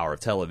throughout this hour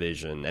of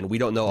television, and we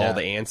don't know all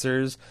the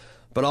answers,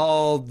 but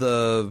all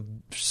the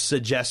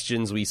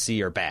suggestions we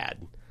see are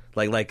bad.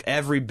 Like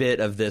every bit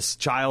of this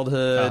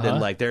childhood, and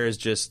like there is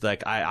just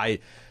like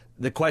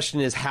the question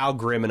is how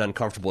grim and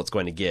uncomfortable it's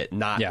going to get,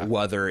 not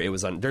whether it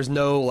was there's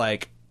no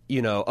like,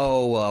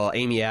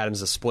 Amy Adams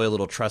is a spoiled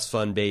little trust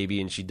fund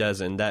baby and she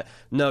doesn't.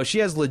 No, she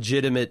has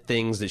legitimate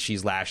things that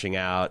she's lashing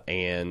out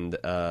and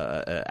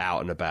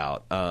out and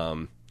about.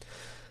 The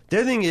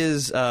other thing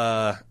is,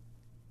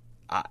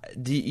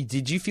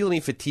 did you feel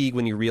any fatigue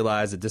when you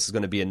realized that this is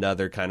going to be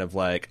another kind of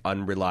like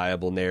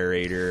unreliable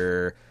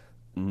narrator?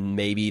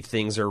 Maybe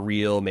things are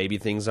real, maybe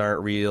things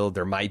aren't real.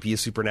 There might be a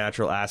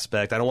supernatural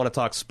aspect. I don't want to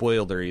talk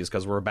spoileries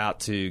because we're about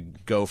to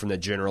go from the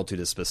general to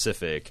the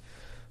specific.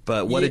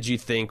 But what did you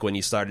think when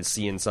you started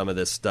seeing some of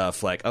this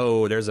stuff? Like,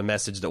 oh, there's a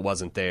message that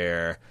wasn't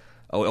there.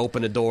 Oh,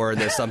 open a door and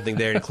there's something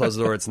there, and close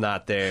the door, it's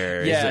not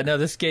there.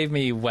 This gave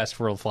me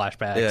Westworld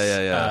flashbacks.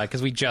 Yeah.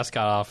 Because we just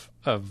got off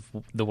of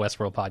the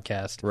Westworld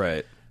podcast.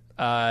 Right.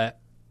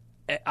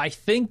 I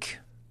think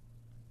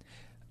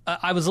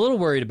I was a little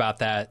worried about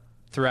that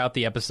throughout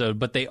the episode,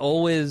 but they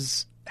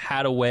always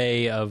had a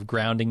way of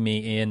grounding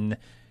me in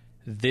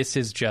this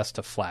is just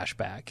a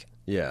flashback.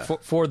 Yeah.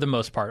 For the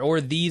most part.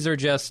 Or these are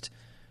just,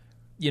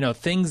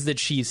 things that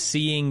she's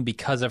seeing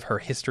because of her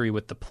history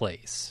with the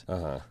place.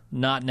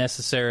 Not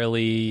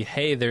necessarily,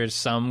 hey, there's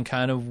some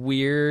kind of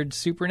weird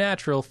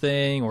supernatural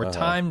thing or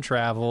time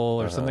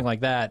travel or something like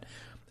that.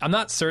 I'm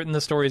not certain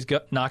the story's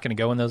not going to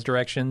go in those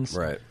directions.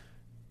 Right.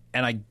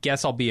 And I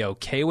guess I'll be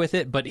okay with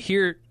it, but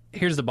here's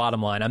the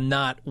bottom line. I'm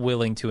not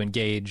willing to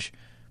engage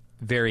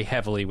very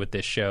heavily with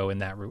this show in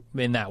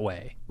that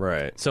way.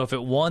 Right. So if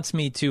it wants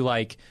me to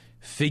like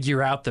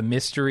figure out the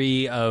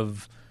mystery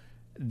of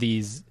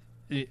these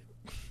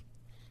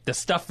the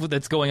stuff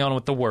that's going on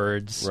with the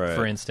words,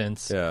 for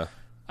instance. Yeah.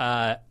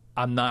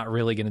 I'm not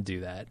really going to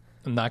do that.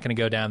 I'm not going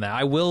to go down that.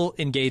 I will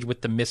engage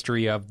with the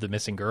mystery of the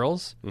missing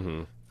girls,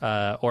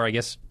 or I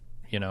guess,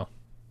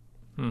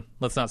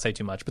 let's not say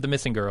too much, but the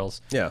missing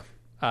girls. Yeah.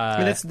 I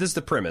mean, this is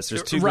the premise.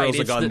 There's two girls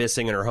that gone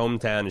missing in her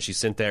hometown, and she's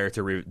sent there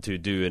to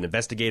do an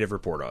investigative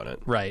report on it.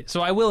 Right.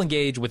 So I will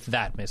engage with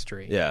that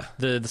mystery. Yeah.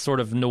 The sort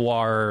of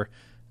noir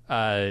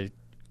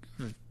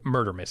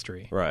murder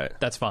mystery. Right.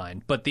 That's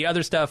fine. But the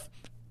other stuff,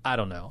 I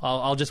don't know.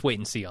 I'll just wait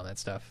and see on that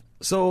stuff.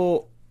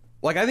 So,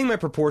 I think my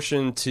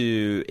proportion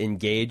to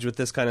engage with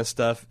this kind of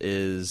stuff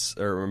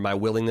or my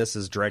willingness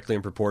is directly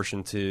in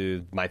proportion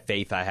to my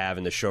faith I have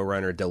in the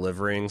showrunner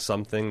delivering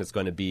something that's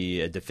going to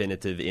be a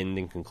definitive end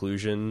and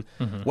conclusion.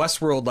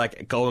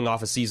 Westworld, going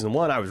off of season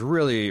 1, I was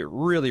really,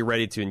 really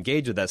ready to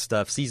engage with that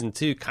stuff. Season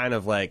 2 kind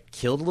of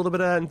killed a little bit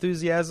of that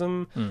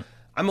enthusiasm.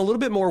 I'm a little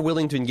bit more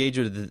willing to engage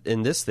with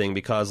in this thing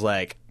because,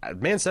 7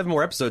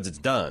 more episodes, it's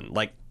done.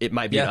 It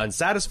might be an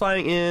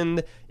unsatisfying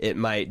end. It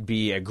might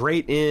be a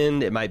great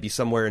end. It might be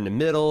somewhere in the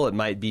middle. It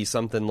might be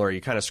something where you're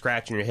kind of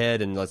scratching your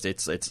head, and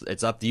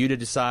it's up to you to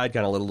decide,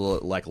 kind of little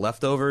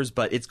leftovers.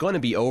 But it's going to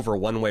be over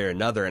one way or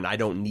another, and I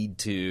don't need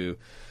to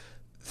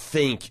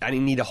think. I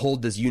need to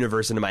hold this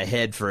universe into my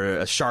head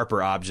for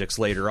sharper objects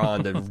later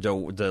on to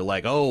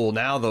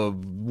now the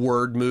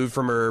word moved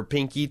from her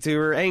pinky to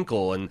her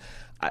ankle, and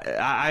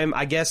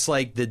I guess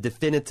the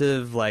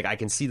definitive I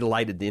can see the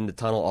light at the end of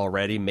the tunnel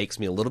already makes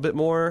me a little bit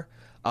more.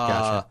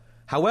 Gotcha.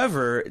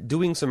 However,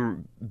 doing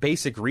some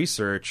basic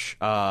research,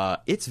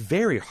 it's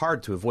very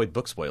hard to avoid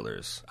book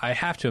spoilers. I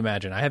have to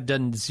imagine. I have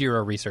done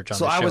zero research on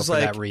the show for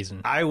that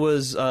reason. I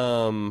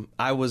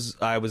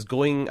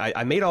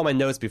made all my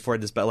notes before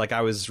this, but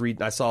I was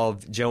reading. I saw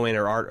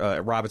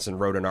Joanna Robinson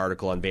wrote an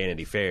article on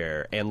Vanity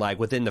Fair, and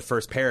within the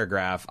first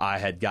paragraph, I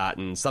had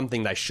gotten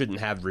something that I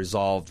shouldn't have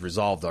resolved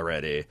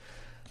already.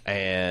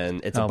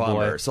 And it's a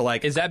bummer. Boy. So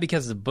is that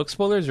because of book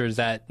spoilers, or is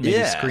that maybe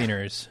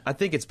screeners? I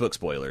think it's book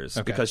spoilers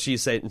because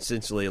she's saying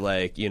essentially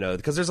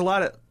because there's a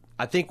lot of.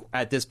 I think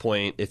at this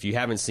point, if you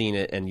haven't seen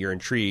it and you're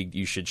intrigued,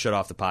 you should shut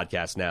off the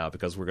podcast now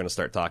because we're going to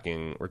start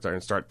talking. We're going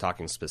to start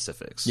talking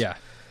specifics. Yeah,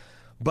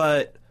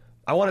 but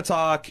I want to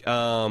talk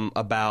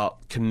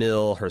about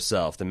Camille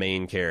herself, the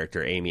main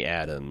character, Amy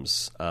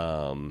Adams,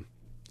 and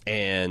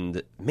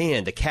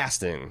man, the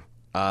casting.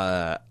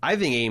 I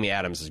think Amy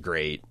Adams is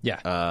great.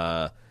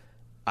 Yeah.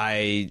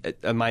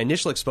 My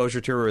initial exposure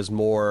to her was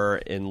more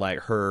in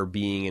her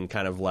being in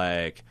kind of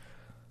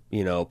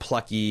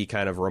plucky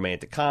kind of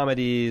romantic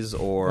comedies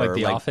or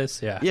The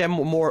Office. Yeah,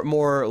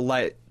 more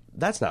like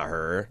that's not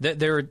her.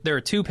 There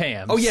are two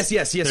Pams. Oh yes,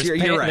 you're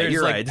right. There's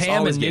you're right.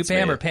 Pam and New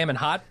Pam or Pam and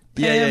Hot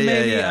Pam.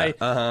 Yeah.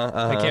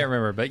 I can't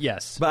remember, but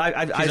yes. But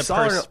I She's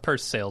saw a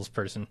purse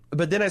salesperson.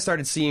 But then I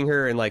started seeing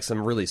her in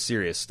some really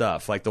serious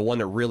stuff. The one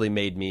that really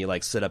made me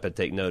sit up and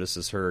take notice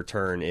is her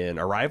turn in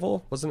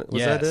Arrival, wasn't it?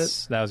 Was that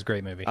it? That was a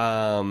great movie.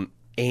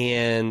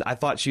 And I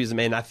thought she was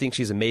amazing. I think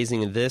she's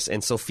amazing in this.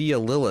 And Sophia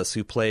Lillis,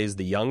 who plays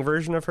the young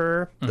version of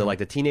her,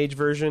 the teenage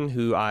version,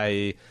 who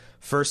I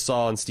first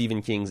saw in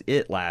Stephen King's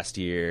It last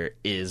year,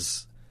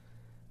 is,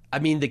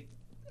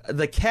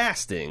 the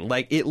casting,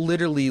 it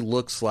literally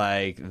looks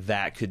like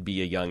that could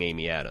be a young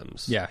Amy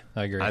Adams. Yeah,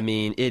 I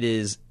agree. It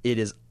is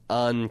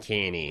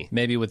uncanny.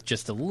 Maybe with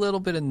just a little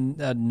bit of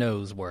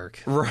nose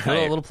work. Right.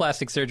 A little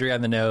plastic surgery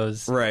on the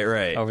nose.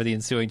 Right. Over the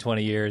ensuing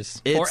 20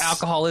 years. Or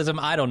alcoholism,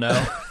 I don't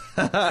know.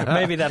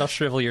 Maybe that'll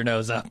shrivel your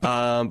nose up.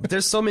 But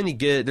there's so many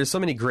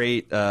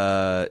great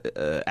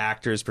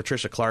actors.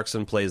 Patricia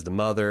Clarkson plays the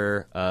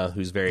mother,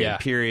 who's very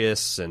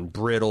imperious and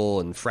brittle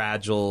and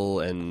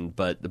fragile,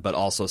 but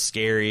also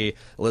scary.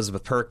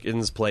 Elizabeth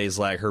Perkins plays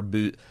her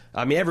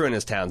everyone in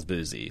this town's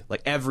boozy.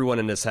 Everyone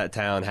in this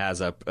town has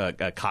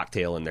a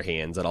cocktail in their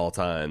hands at all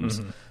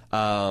times.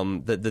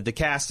 The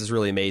cast is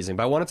really amazing.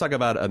 But I want to talk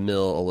about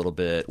Emil a little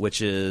bit,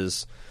 which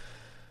is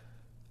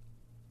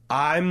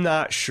I'm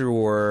not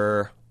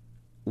sure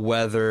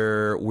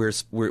whether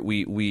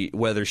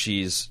whether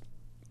she's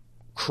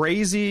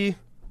crazy,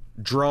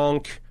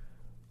 drunk,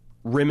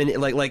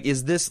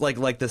 is this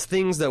the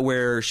things that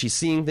where she's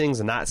seeing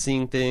things and not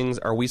seeing things?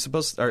 Are we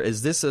supposed to, or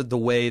is this the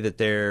way that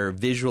they're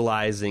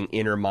visualizing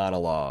inner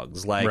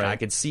monologues? Right. I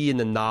could see in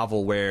the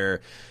novel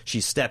where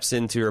she steps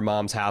into her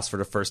mom's house for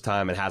the first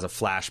time and has a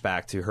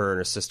flashback to her and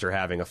her sister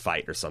having a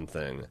fight or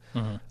something.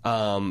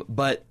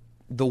 But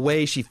the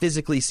way she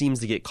physically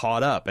seems to get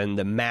caught up and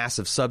the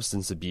massive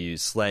substance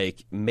abuse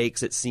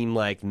makes it seem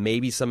like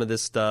maybe some of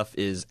this stuff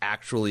is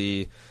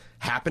actually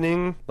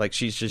happening.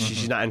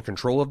 She's not in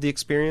control of the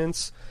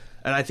experience.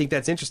 And I think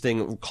that's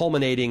interesting,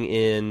 culminating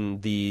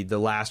in the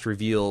last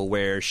reveal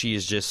where she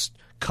is just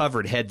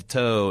covered head to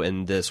toe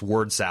in this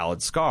word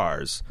salad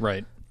scars.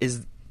 Right.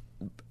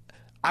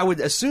 I would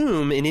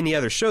assume in any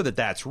other show that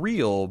that's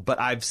real, but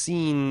I've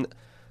seen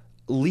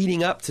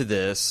leading up to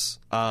this,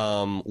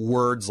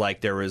 words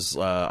like there was,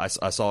 I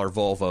saw her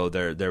Volvo,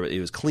 there it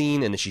was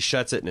clean, and then she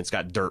shuts it, and it's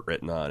got dirt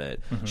written on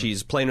it.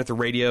 She's playing with the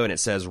radio, and it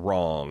says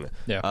wrong.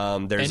 Yeah.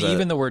 And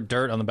even the word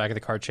dirt on the back of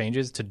the car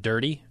changes to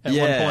dirty at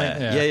one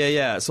point.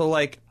 Yeah. So,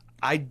 like,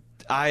 I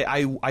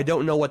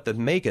don't know what to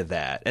make of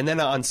that. And then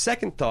on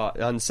second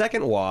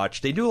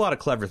watch, they do a lot of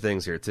clever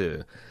things here,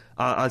 too.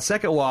 On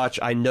second watch,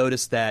 I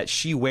noticed that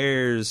she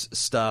wears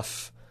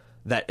stuff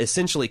that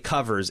essentially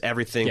covers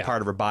everything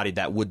part of her body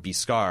that would be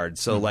scarred.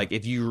 So, like,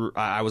 if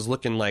I was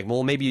looking like,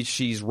 well, maybe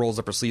she rolls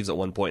up her sleeves at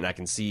one point and I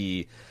can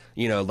see,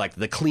 like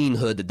the clean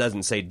hood that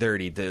doesn't say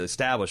dirty to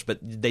establish, but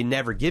they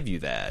never give you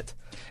that.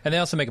 And they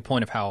also make a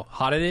point of how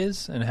hot it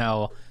is and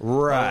how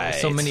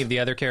so many of the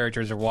other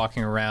characters are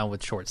walking around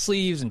with short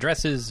sleeves and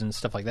dresses and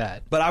stuff like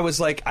that. But I was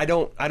like, I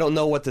don't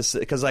know what this,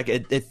 because like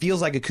it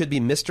feels like it could be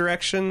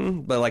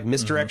misdirection, but like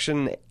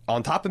misdirection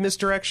on top of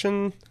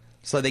misdirection.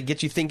 So they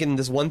get you thinking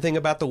this one thing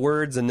about the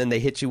words, and then they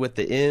hit you with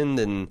the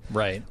end. And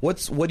right.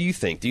 What do you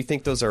think? Do you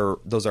think those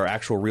are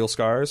actual real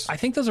scars? I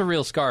think those are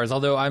real scars.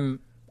 Although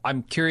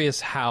I'm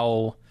curious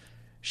how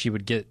she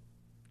would get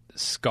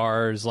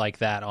scars like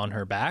that on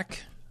her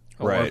back,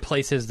 or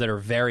places that are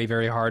very,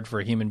 very hard for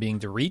a human being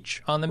to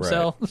reach on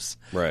themselves.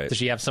 Right. Does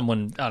she have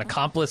an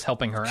accomplice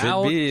helping her Could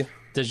out? Be.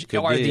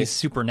 Are these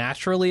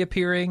supernaturally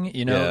appearing?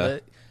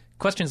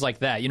 Questions like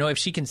that. If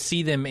she can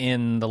see them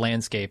in the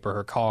landscape or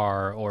her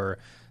car or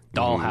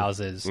doll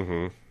houses,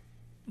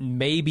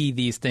 maybe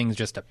these things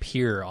just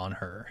appear on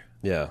her.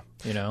 Yeah.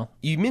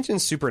 You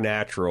mentioned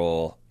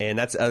supernatural, and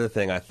that's the other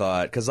thing I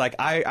thought, because like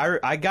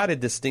I got a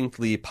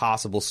distinctly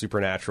possible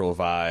supernatural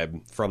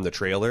vibe from the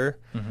trailer,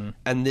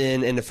 and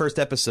then in the first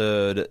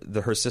episode,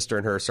 her sister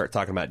and her start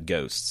talking about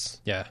ghosts,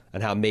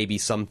 and how maybe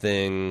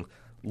something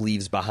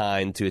leaves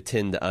behind to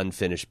attend to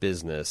unfinished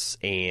business.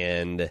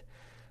 And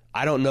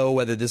I don't know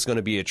whether this is going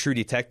to be a True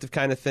Detective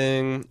kind of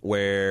thing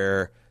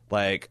where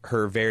like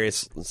her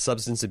various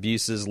substance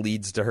abuses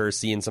leads to her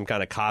seeing some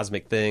kind of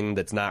cosmic thing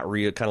that's not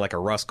real, kind of like a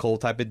Rust Cole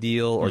type of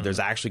deal, or there's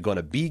actually going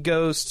to be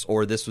ghosts,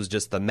 or this was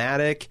just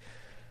thematic.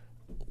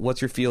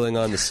 What's your feeling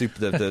on the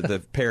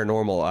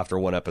paranormal after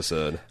one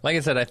episode? Like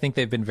I said, I think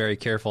they've been very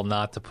careful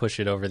not to push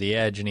it over the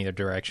edge in either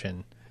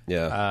direction.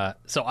 Yeah.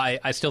 So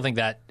I still think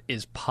that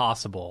is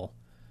possible.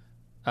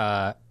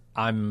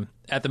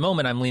 At the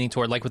moment, I'm leaning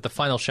toward, like with the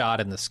final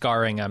shot and the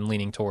scarring, I'm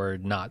leaning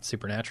toward not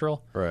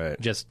supernatural. Right.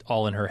 Just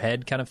all in her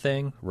head kind of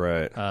thing.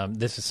 Right.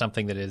 This is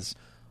something that is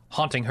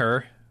haunting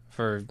her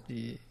for,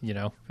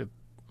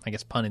 I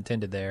guess pun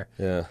intended there.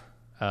 Yeah.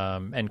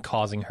 And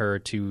causing her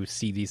to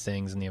see these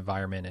things in the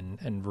environment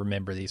and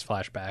remember these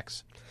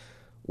flashbacks.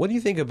 What do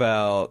you think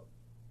about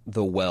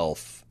the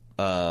wealth?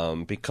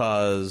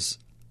 Because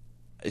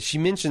she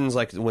mentions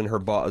like when her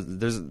boss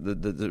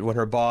when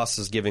her boss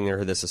is giving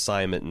her this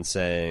assignment and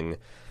saying,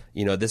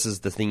 this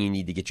is the thing you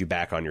need to get you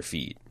back on your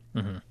feet.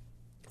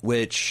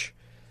 Which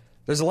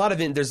there's a lot of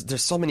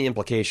there's so many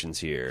implications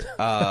here.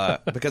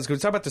 Because when we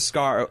talk about the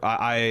scar,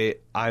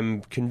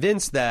 I'm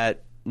convinced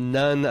that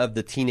none of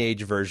the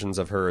teenage versions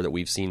of her that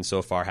we've seen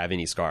so far have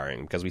any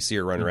scarring, because we see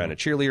her run around in a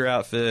cheerleader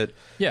outfit.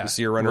 Yeah, we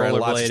see her run around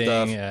lots of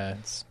stuff. Yeah,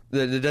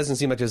 it doesn't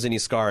seem like there's any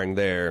scarring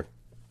there.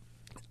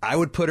 I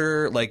would put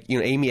her, like,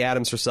 Amy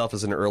Adams herself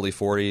is in her early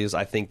 40s.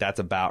 I think that's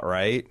about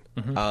right.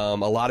 A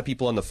lot of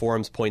people on the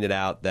forums pointed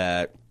out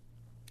that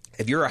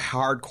if you're a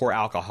hardcore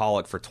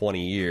alcoholic for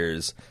 20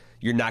 years,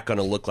 you're not going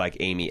to look like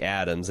Amy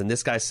Adams. And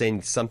this guy's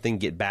saying something,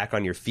 get back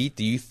on your feet.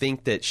 Do you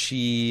think that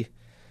she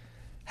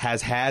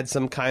has had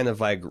some kind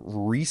of, like,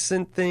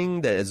 recent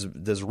thing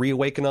that does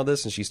reawaken all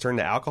this and she's turned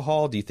to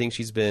alcohol? Do you think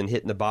she's been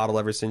hitting the bottle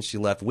ever since she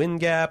left Wind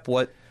Gap?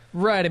 What?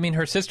 Right. I mean,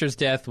 her sister's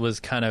death was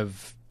kind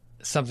of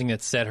something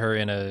that set her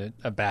in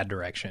a bad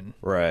direction.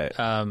 Right.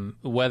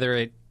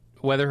 Whether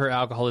her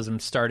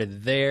alcoholism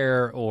started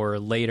there or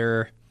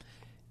later,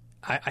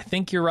 I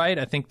think you're right.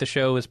 I think the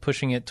show is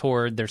pushing it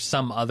toward there's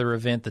some other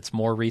event that's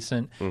more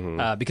recent.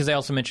 Because they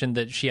also mentioned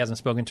that she hasn't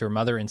spoken to her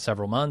mother in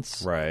several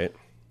months. Right.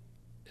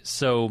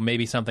 So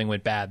maybe something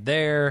went bad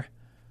there.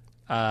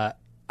 I'm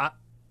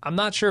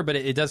not sure, but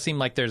it does seem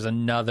like there's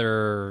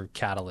another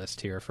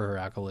catalyst here for her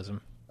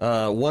alcoholism.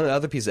 One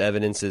other piece of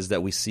evidence is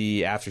that we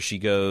see after she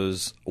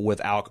goes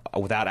without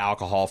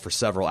alcohol for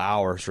several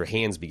hours, her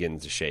hands begin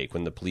to shake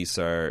when the police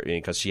are,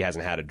 because she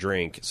hasn't had a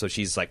drink. So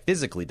she's like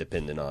physically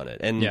dependent on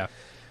it. And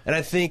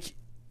I think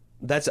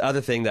that's the other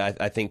thing that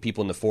I think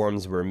people in the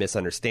forums were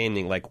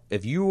misunderstanding. Like,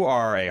 if you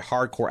are a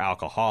hardcore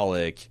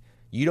alcoholic,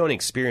 you don't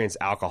experience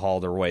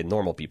alcohol the way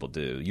normal people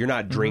do. You're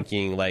not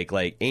drinking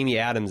like Amy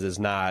Adams is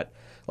not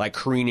like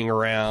careening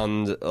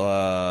around,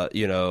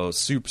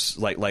 soups.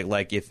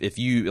 Like if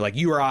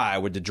you or I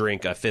were to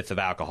drink a fifth of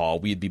alcohol,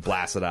 we'd be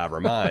blasted out of our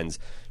minds.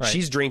 Right.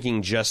 She's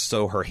drinking just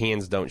so her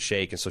hands don't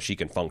shake and so she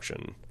can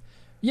function.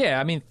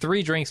 Yeah, I mean,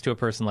 3 drinks to a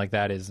person like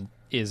that is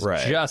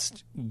right.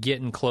 Just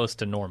getting close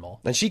to normal.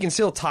 And she can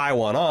still tie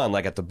one on,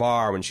 like at the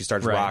bar when she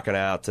starts rocking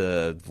out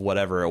to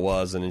whatever it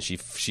was, and then she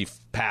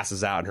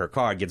passes out in her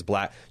car, gets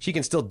black. She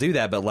can still do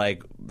that, but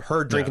like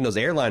her drinking those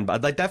airline,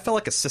 like that felt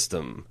like a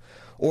system.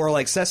 Or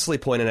like Cecily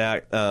pointed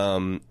out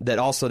that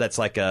also that's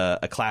like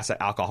a classic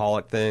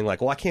alcoholic thing.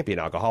 Like, well, I can't be an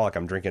alcoholic.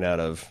 I'm drinking out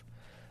of.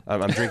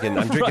 I'm drinking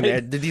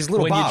Right. these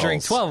little when bottles. you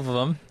drink 12 of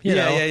them, you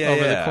know,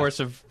 over the course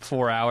of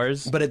 4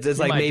 hours. But it's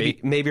like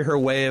maybe her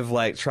way of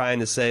like trying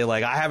to say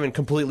like I haven't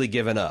completely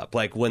given up.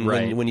 Like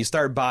when you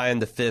start buying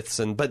the fifths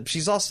but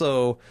she's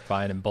also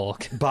buying in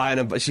bulk.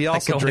 But she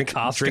also like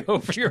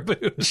Costco for your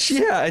booze.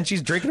 Yeah, and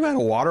she's drinking them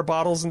out of water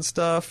bottles and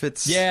stuff.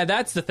 That's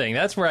the thing.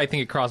 That's where I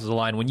think it crosses the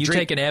line. When you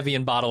take an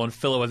Evian bottle and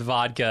fill it with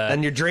vodka,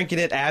 and you're drinking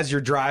it as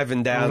you're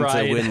driving down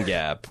to Wind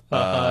Gap,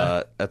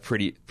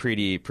 pretty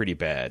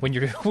bad. When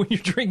you're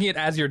drinking it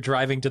as you're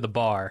driving to the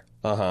bar.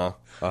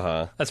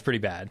 That's pretty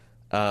bad.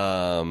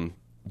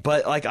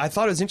 But like I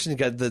thought it was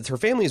interesting that her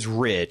family is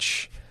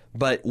rich,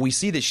 but we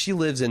see that she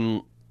lives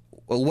in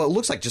what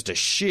looks like just a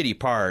shitty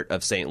part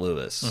of St.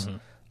 Louis.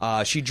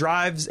 She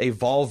drives a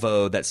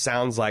Volvo that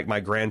sounds like my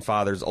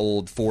grandfather's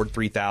old Ford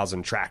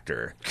 3000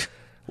 tractor.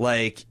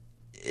 Like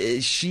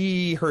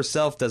she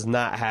herself does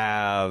not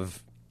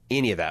have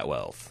any of that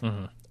wealth.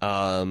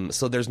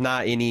 So there's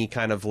not any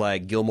kind of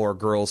like Gilmore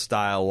Girls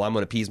style, well, I'm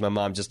going to appease my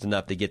mom just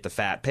enough to get the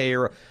fat pay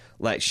her.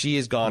 Like she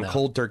has gone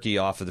cold turkey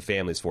off of the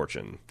family's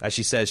fortune. As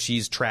she says,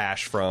 she's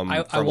trash from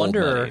I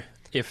wonder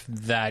if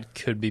that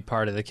could be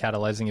part of the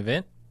catalyzing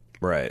event.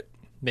 Right.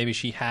 Maybe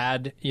she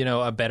had,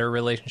 a better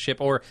relationship,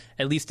 or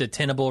at least a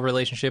tenable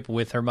relationship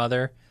with her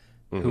mother,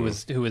 who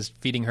was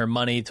feeding her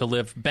money to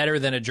live better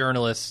than a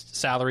journalist's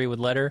salary would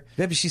let her.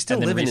 Yeah, but she's still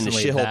living in the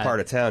shithole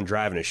part of town,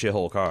 driving a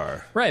shithole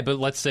car. Right, but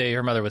let's say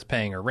her mother was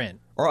paying her rent.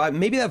 Or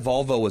maybe that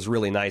Volvo was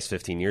really nice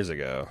 15 years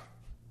ago.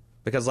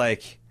 Because,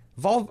 like,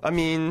 you know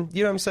what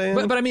I'm saying?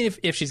 But I mean,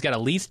 if she's got a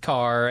leased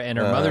car and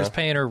her mother's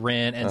paying her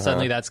rent and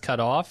suddenly that's cut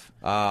off,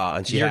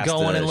 and you're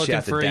going and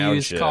looking for a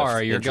used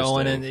car. You're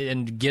going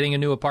and getting a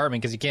new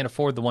apartment because you can't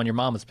afford the one your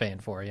mom was paying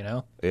for,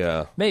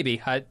 Yeah. Maybe.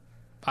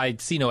 I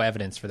see no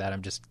evidence for that.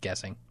 I'm just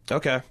guessing.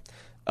 Okay.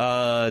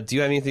 Do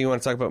you have anything you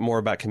want to talk about more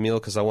about Camille?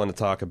 Because I want to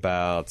talk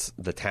about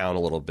the town a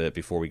little bit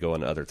before we go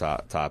into other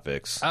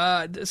topics.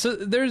 So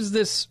there's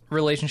this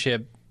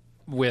relationship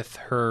with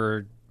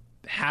her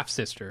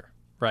half-sister,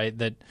 right?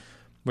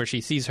 Where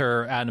she sees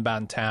her out and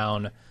about in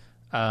town.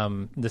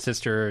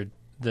 The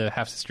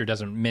half-sister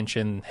doesn't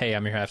mention, hey,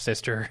 I'm your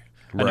half-sister.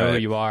 I know who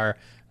you are.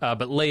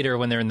 But later,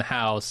 when they're in the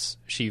house,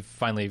 she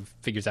finally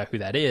figures out who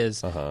that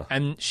is.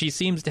 And she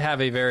seems to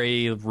have a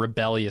very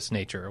rebellious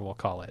nature, we'll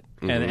call it,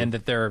 and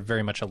that they're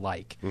very much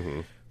alike.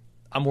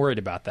 I'm worried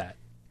about that.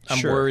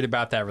 I'm worried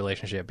about that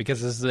relationship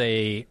because this is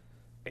a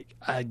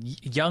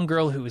young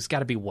girl who has got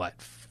to be,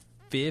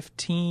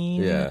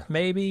 15,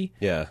 maybe?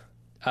 Yeah.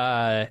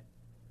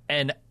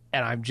 And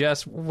I'm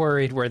just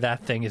worried where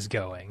that thing is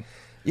going.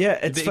 Yeah,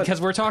 it's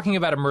because we're talking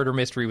about a murder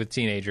mystery with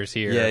teenagers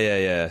here.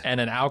 Yeah. And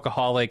an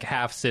alcoholic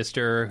half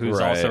sister who's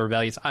also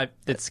rebellious.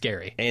 It's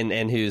scary.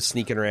 And who's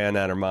sneaking around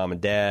on her mom and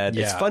dad.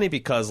 Yeah. It's funny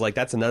because like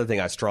that's another thing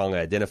I strongly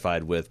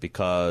identified with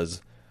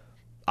because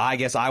I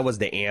guess I was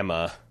the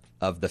Amma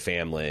of the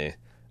family.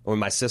 When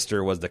my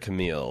sister was the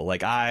Camille,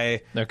 like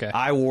I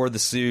wore the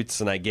suits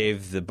and I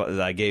gave the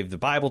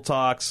Bible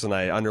talks and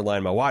I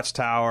underlined my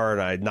watchtower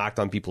and I knocked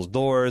on people's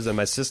doors and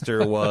my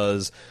sister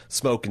was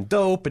smoking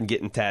dope and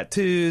getting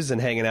tattoos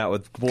and hanging out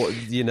with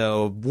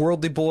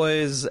worldly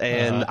boys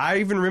and I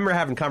even remember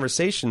having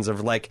conversations of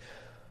like,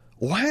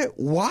 why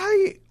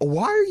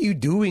are you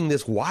doing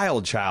this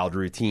wild child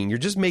routine? You're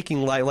just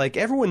making like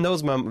everyone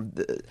knows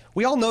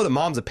we all know that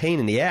mom's a pain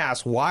in the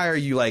ass. Why are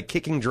you like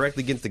kicking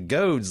directly against the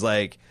goads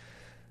like?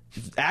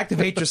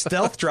 Activate your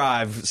stealth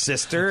drive,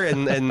 sister,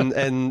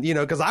 and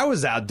because I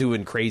was out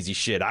doing crazy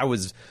shit. I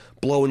was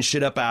blowing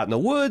shit up out in the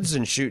woods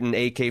and shooting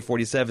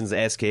AK-47s,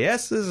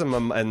 SKSs,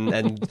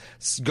 and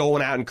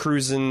going out and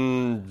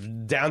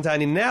cruising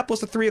downtown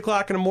Indianapolis at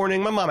 3:00 in the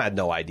morning. My mom had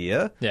no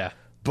idea. Yeah.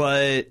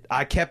 But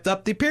I kept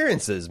up the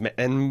appearances,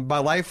 and my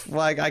life,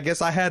 like I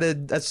guess I had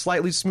a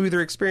slightly smoother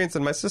experience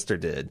than my sister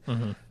did.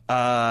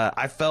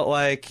 I felt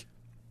like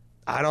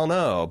I don't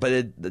know,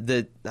 but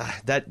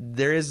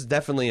there's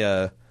definitely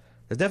a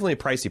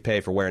price you pay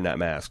for wearing that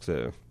mask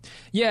too.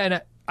 Yeah,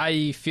 and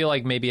I feel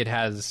like maybe it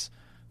has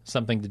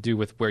something to do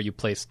with where you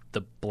place the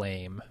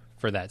blame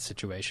for that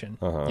situation.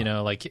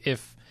 Like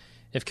if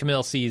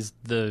Camille sees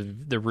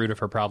the root of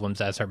her problems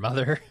as her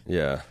mother,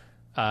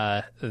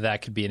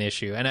 that could be an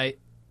issue. And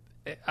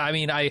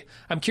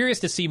I'm curious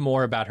to see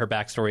more about her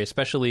backstory,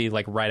 especially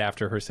like right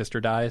after her sister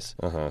dies.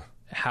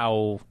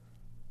 How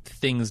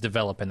things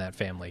develop in that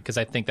family, because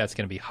I think that's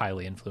going to be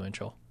highly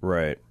influential.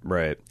 Right.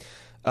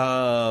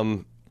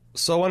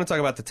 So I want to talk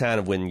about the town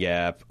of Wind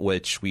Gap,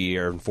 which we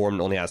are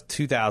informed only has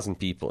 2,000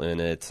 people in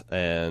it,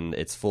 and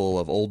it's full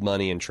of old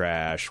money and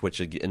trash, which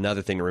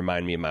another thing to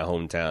remind me of my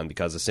hometown,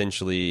 because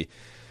essentially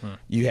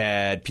you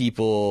had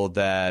people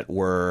that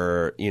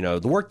were,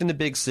 worked in the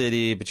big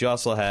city, but you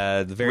also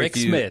had Rick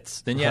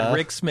Smits. Then you had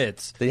Rick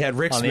Smits. Then you had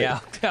Rick Smits.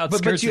 On the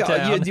outskirts of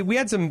town. We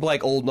had some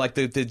like old, like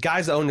the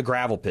guys that own the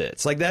gravel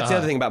pits. Like that's the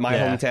other thing about my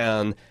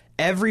hometown.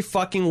 Every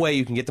fucking way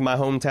you can get to my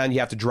hometown, you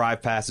have to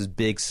drive past this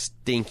big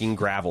stinking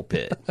gravel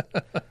pit.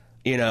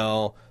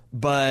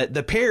 But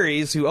the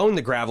Perrys, who owned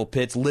the gravel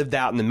pits, lived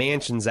out in the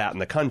mansions out in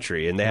the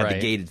country, and they had the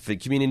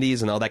gated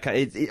communities and all that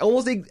kind. It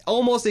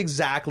almost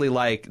exactly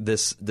like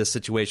this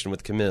situation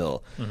with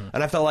Camille,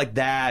 and I felt like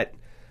that.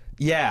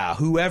 Yeah,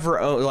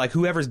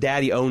 whoever's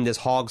daddy owned this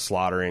hog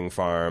slaughtering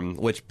farm,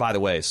 which, by the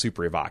way, is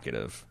super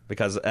evocative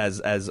because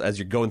as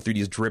you're going through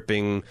these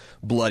dripping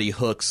bloody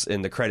hooks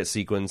in the credit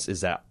sequence,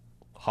 is that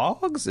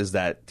hogs? Is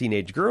that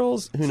teenage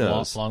girls? Who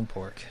knows? Long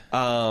pork.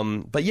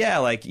 But yeah,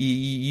 like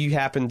you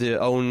happen to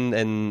own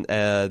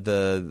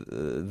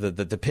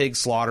the pig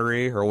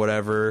slaughtery or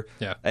whatever.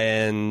 Yeah.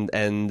 And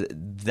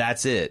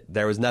that's it.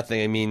 There was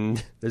nothing. I mean,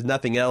 there's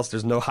nothing else.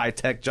 There's no high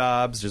tech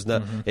jobs. There's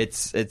no.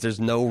 There's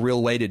no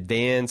real way to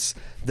advance.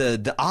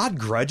 The odd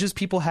grudges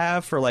people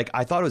have for, like,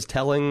 I thought it was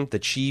telling the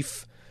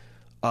chief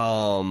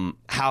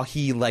how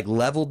he like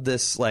leveled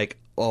this, like.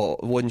 Oh,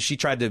 when she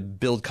tried to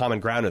build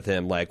common ground with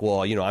him, like,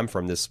 well, you know, I'm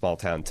from this small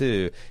town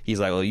too. He's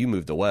like, well, you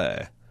moved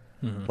away.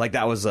 Like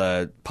that was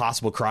a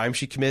possible crime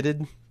she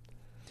committed.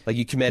 Like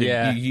you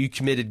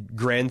committed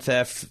grand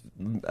theft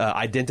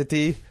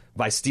identity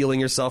by stealing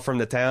yourself from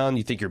the town.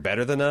 You think you're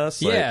better than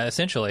us? Like, yeah,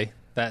 essentially.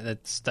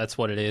 That's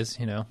what it is.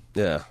 You know.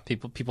 Yeah.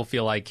 People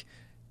feel like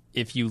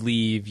if you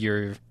leave,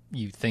 you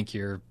think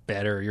you're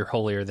better, you're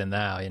holier than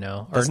thou. You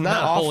know, or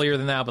not holier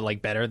than thou, but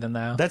like better than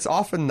thou. That's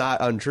often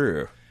not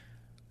untrue.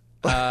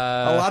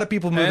 A lot of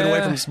people moving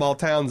away from small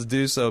towns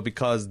do so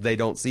because they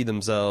don't see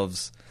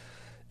themselves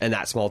in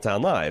that small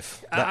town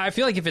life. I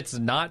feel like if it's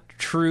not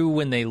true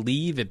when they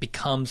leave, it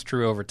becomes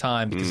true over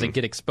time because they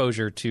get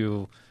exposure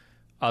to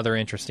other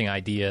interesting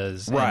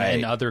ideas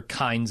and other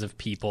kinds of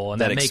people,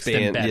 and that makes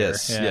them better.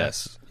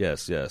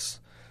 Yes.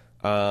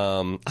 I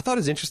thought it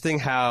was interesting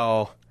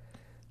how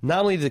not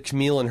only did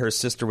Camille and her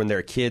sister, when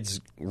they're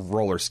kids,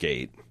 roller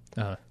skate.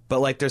 But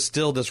like, there's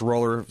still this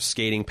roller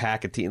skating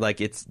pack of like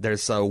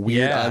there's a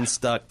weird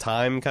unstuck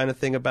time kind of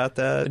thing about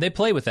that. They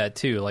play with that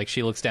too. Like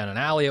she looks down an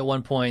alley at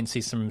one point and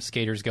sees some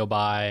skaters go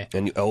by.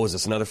 And is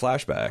this another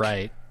flashback?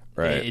 Right.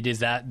 It is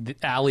that the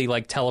alley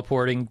like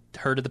teleporting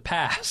her to the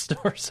past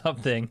or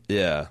something.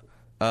 Yeah.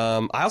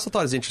 I also thought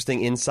it was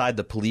interesting inside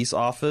the police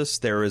office.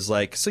 There was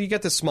like, so you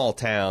got this small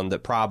town that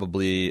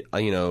probably,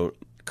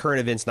 current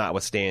events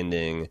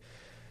notwithstanding,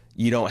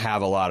 you don't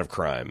have a lot of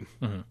crime,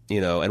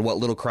 and what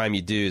little crime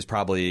you do is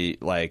probably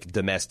like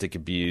domestic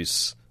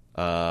abuse,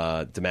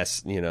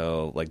 domestic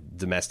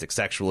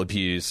sexual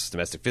abuse,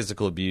 domestic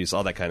physical abuse,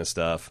 all that kind of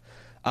stuff.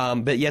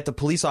 But yet the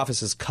police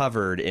office is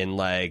covered in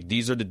like,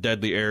 these are the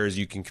deadly errors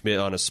you can commit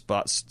on a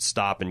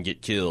stop and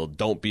get killed.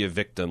 Don't be a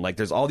victim. Like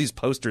there's all these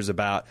posters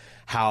about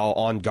how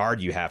on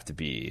guard you have to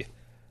be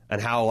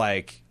and how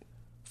like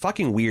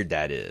fucking weird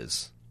that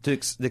is. To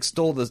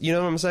extol this, you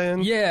know what I'm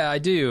saying? Yeah, I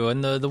do.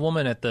 And the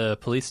woman at the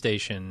police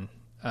station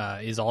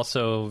is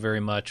also very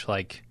much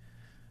like,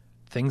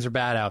 things are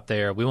bad out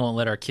there. We won't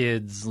let our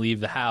kids leave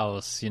the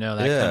house, that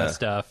kind of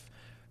stuff.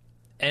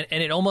 And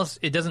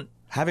it doesn't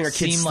having our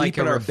kids seem sleep like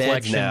in a our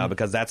reflection. beds now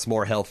because that's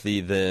more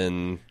healthy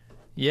than...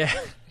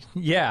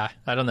 Yeah,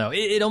 I don't know.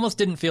 It almost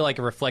didn't feel like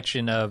a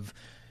reflection of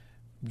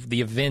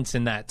the events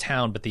in that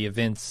town, but the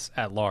events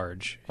at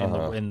large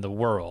in the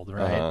world,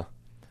 right?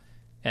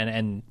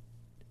 And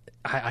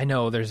I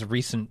know there's a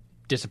recent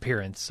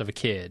disappearance of a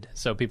kid,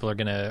 so people are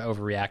going to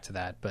overreact to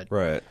that, but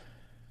right.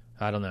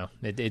 I don't know.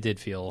 It did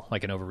feel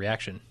like an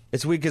overreaction.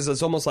 It's weird because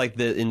it's almost like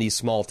in these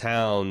small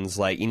towns,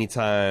 like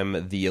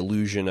anytime the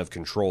illusion of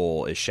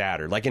control is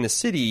shattered. Like in a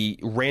city,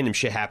 random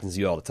shit happens to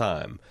you all the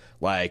time.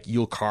 Like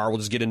your car will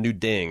just get a new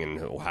ding,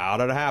 and how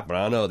did it happen?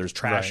 I don't know. There's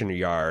trash in your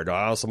yard.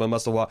 Oh, someone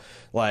must have walked.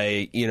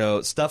 Like,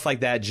 stuff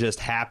like that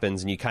just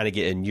happens, and you kind of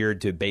get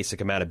inured to a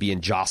basic amount of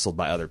being jostled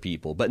by other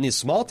people. But in these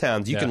small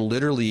towns, you can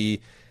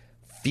literally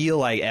feel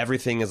like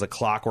everything is a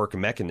clockwork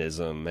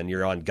mechanism, and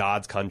you're on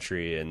God's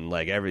country, and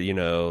like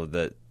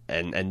and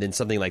then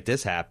something like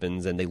this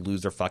happens, and they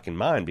lose their fucking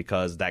mind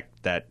because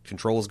that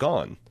control is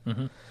gone.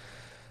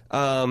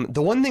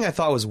 The one thing I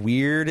thought was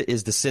weird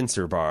is the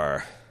censor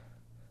bar.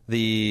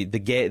 It's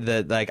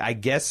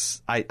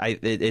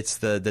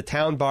the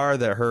town bar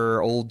that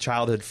her old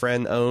childhood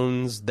friend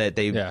owns that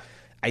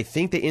I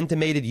think they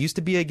intimated used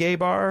to be a gay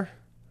bar,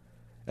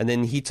 and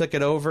then he took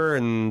it over,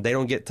 and they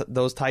don't get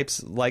those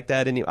types like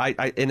that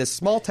in a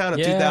small town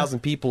of 2,000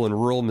 people in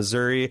rural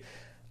Missouri.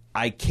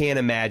 I can't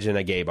imagine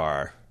a gay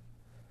bar.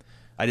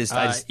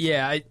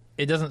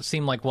 It doesn't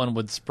seem like one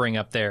would spring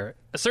up there.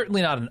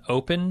 Certainly not an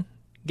open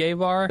gay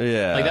bar.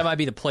 Yeah, like that might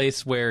be the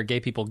place where gay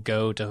people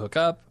go to hook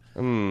up.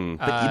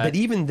 But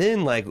even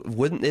then, like,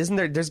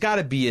 there's got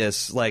to be a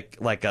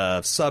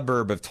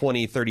suburb of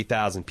 20,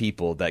 30,000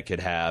 people that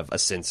could have a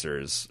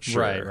censors.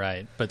 Sure.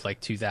 Right. But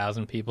like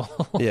 2,000 people.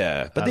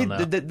 Yeah. But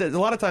a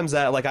lot of times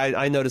that, like,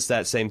 I noticed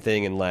that same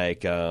thing in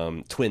like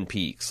Twin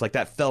Peaks. Like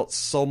that felt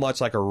so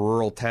much like a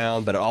rural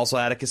town, but it also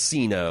had a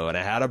casino and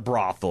it had a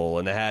brothel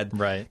and it had,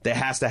 They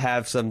has to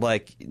have some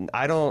like,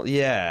 that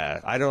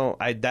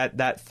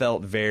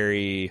felt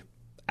very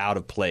out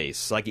of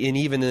place, like, and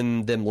even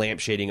in them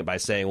lampshading it by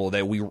saying, well,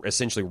 that we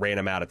essentially ran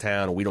them out of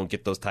town and we don't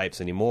get those types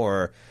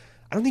anymore.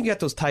 I don't think you got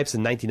those types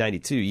in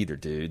 1992 either,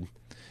 dude.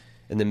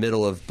 in the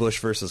middle of Bush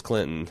versus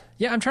Clinton.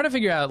 Yeah, I'm trying to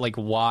figure out like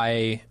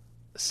why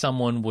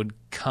someone would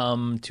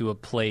come to a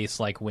place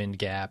like Wind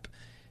Gap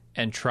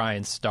and try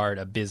and start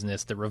a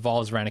business that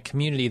revolves around a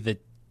community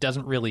that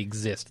doesn't really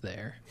exist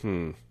there.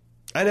 And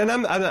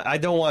I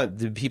don't want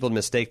the people to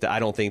mistake that I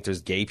don't think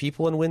there's gay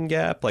people in Wind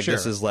Gap. Like, Sure.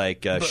 this is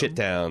like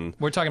Shittown.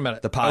 We're talking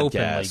about the podcast.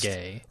 openly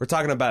gay. We're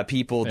talking about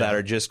people that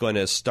are just going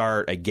to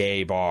start a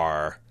gay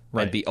bar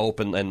Right. and be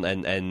open.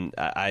 And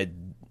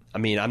I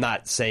mean, I'm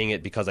not saying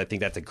it because I think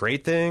that's a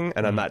great thing,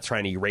 and I'm not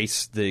trying to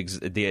erase the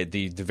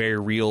very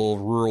real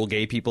rural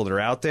gay people that are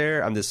out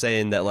there. I'm just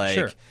saying that, like,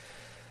 Sure.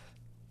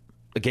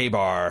 a gay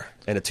bar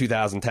and a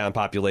 2,000 town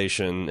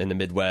population in the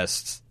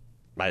Midwest,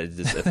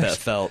 it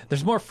felt.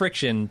 There's more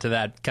friction to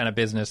that kind of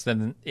business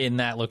than in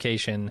that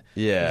location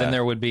than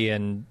there would be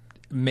in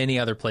many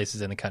other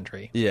places in the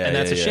country. Yeah, and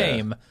that's a yeah.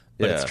 shame,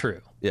 but Yeah. it's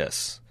true.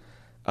 Yes.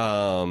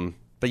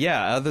 But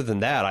yeah, other than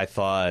that, I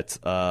thought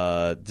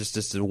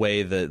just the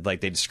way that,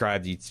 like, they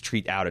described you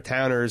treat out of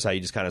towners, how you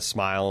just kind of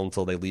smile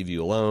until they leave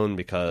you alone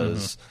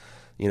because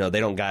you know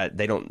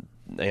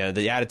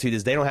the attitude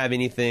is they don't have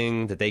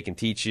anything that they can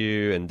teach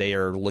you, and they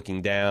are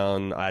looking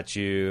down at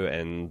you,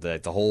 and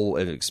the whole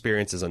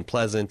experience is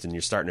unpleasant, and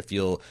you're starting to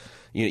feel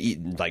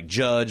like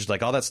judged,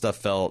 like all that stuff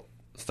felt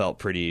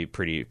pretty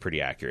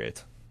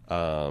accurate.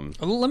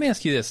 Let me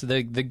ask you this: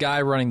 the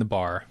guy running the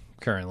bar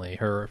currently,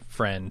 her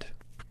friend,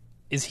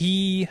 is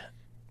he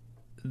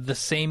the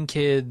same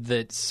kid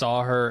that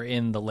saw her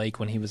in the lake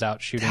when he was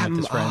out shooting with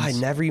his friends? I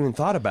never even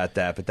thought about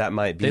that, but that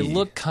might be. They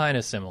look kind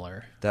of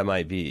similar, That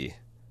might be.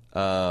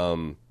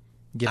 given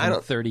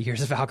 30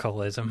 years of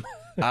alcoholism.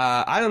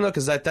 I don't know,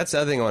 because that's the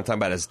other thing I want to talk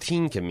about is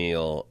Teen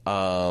Camille.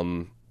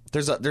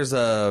 There's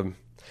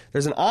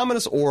an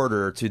ominous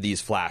order to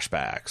these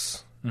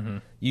flashbacks.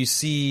 You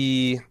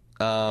see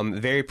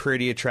very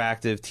pretty,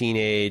 attractive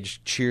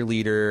teenage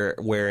cheerleader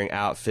wearing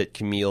outfit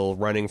Camille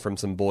running from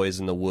some boys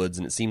in the woods,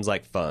 and it seems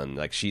like fun.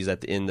 Like, she's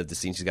at the end of the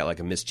scene, she's got like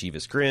a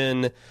mischievous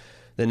grin.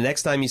 Then the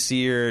next time you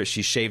see her,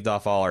 she's shaved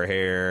off all her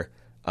hair.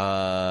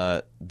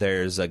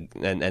 There's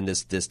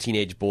this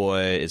teenage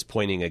boy is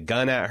pointing a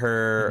gun at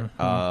her,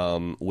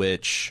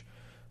 which,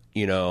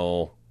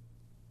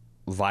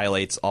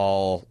 violates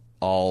all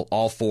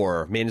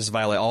four, manages to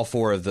violate all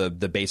four of the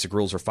basic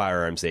rules for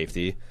firearm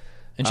safety.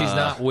 And she's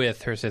not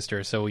with her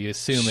sister, so you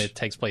assume it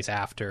takes place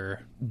after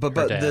But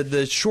her death.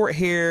 the short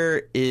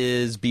hair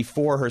is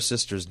before her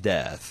sister's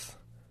death,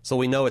 so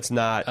we know it's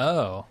not.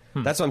 Oh,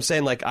 That's what I'm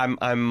saying. Like,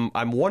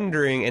 I'm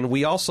wondering, and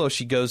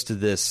she goes to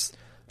this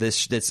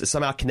that's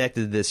somehow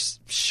connected to this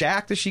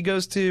shack that she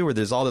goes to, where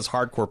there's all this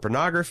hardcore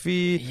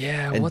pornography,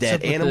 and what's dead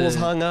up with animals the-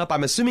 hung up.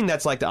 I'm assuming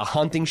that's like a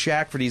hunting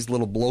shack for these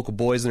little local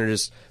boys, and they're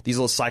just these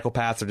little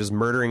psychopaths are just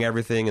murdering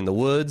everything in the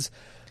woods.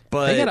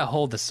 But they got a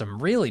hold of some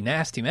really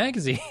nasty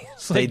magazines.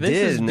 They this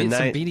did is in the some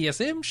night-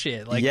 BDSM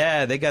shit. Like,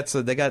 yeah, they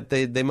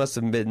must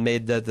have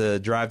made the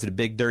drive to the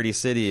big dirty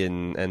city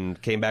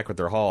and came back with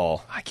their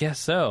haul. I guess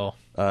so.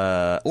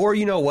 Or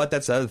you know what?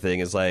 That's the other thing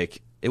is,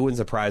 like, it wouldn't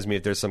surprise me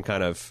if there's some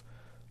kind of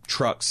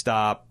truck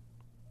stop,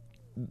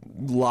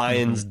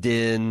 Lion's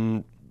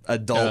Den,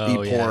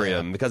 adult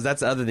emporium, because that's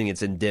the other thing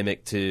that's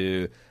endemic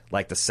to,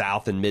 like, the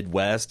South and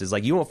Midwest is,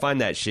 like, you won't find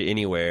that shit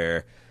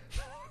anywhere.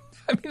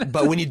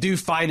 But when you do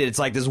find it, it's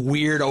like this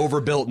weird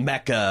overbuilt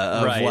mecca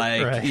of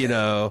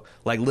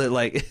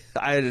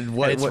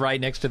It's right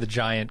next to the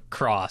giant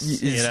cross.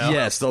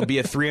 Yes, there'll be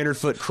a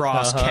 300-foot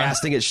cross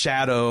casting its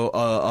shadow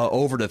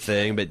over the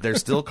thing, but there's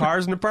still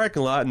cars in the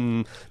parking lot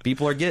and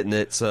people are getting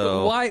it.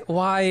 So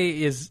why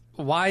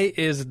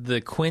is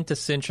the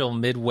quintessential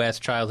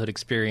Midwest childhood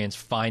experience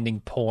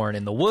finding porn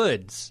in the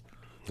woods?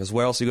 Because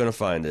where else are you going to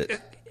find it?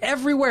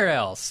 Everywhere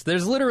else,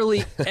 there's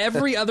literally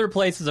every other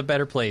place is a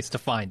better place to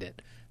find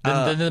it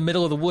than the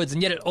middle of the woods,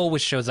 and yet it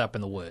always shows up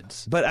in the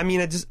woods. But I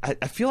mean,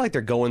 I feel like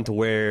they're going to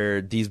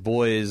where these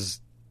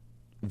boys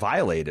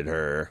violated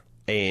her,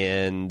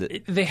 and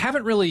They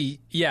haven't really,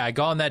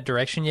 gone that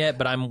direction yet.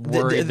 But I'm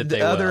worried that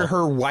they will.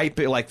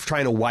 her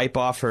trying to wipe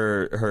off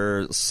her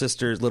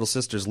little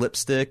sister's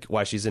lipstick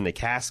while she's in the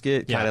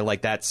casket, kind of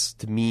like that's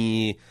to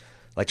me.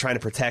 Like, trying to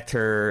protect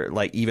her,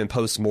 like, even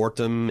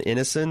post-mortem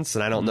innocence.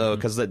 And I don't know,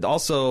 because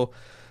also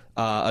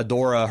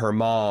Adora, her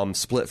mom,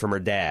 split from her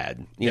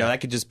dad. You know,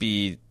 that could just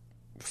be,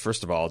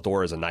 first of all,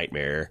 Adora's a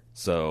nightmare.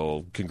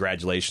 So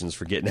congratulations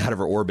for getting out of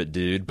her orbit,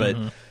 dude. But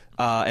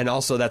and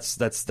also that's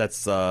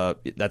a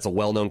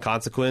well-known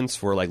consequence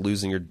for, like,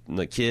 losing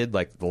your kid.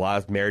 Like, a lot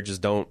of marriages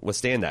don't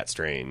withstand that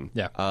strain.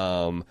 Yeah.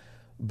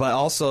 But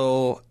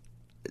also,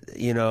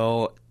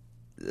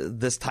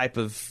 this type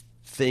of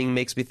thing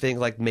makes me think,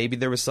 like, maybe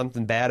there was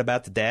something bad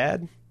about the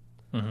dad.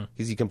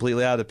 Is he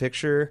completely out of the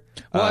picture?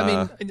 Well,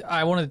 I mean,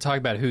 I wanted to talk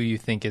about who you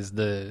think is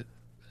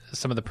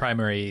some of the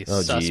primary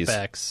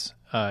suspects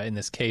in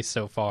this case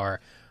so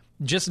far.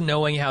 Just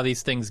knowing how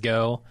these things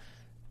go,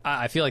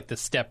 I feel like the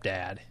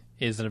stepdad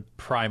is a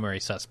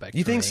primary suspect.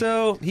 You think me.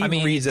 so? I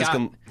mean,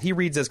 He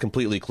reads as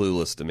completely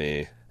clueless to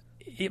me.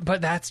 But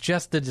that's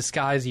just the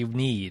disguise you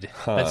need.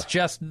 That's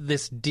just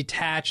this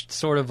detached,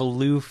 sort of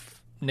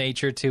aloof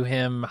nature to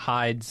him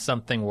hides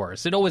something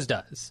worse. It always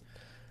does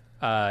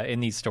in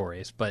these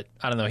stories, but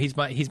I don't know.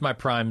 He's my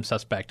prime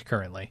suspect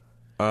currently.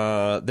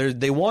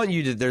 They want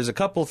you to. There's a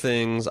couple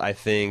things I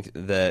think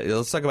that.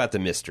 Let's talk about the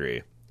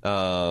mystery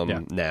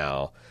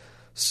now.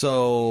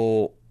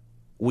 So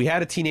we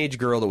had a teenage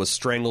girl that was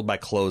strangled by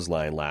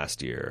clothesline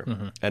last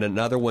year, and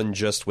another one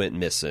just went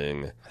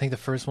missing. I think the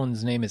first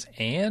one's name is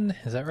Anne.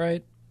 Is that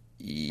right?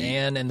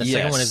 Anne, and the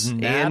second one is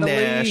Natalie?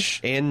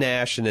 Anne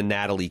Nash, and then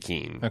Natalie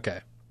Keene. Okay.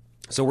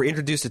 So we're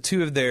introduced to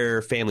two of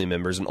their family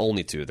members, and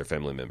only two of their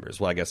family members.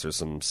 Well, I guess there's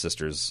some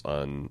sisters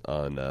on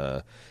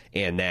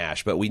Anne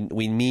Nash, but we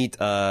meet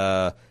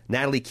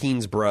Natalie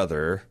Keene's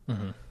brother,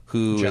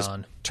 who is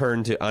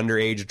turned to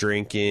underage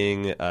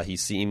drinking. He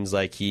seems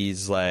like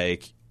he's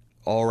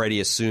already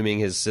assuming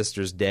his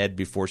sister's dead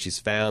before she's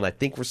found. I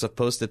think we're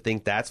supposed to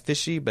think that's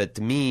fishy, but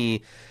to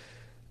me,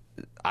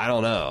 I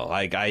don't know.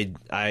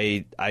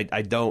 I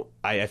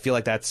feel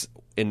like that's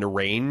in the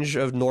range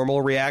of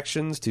normal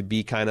reactions to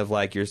be kind of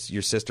like your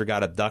sister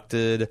got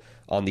abducted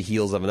on the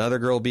heels of another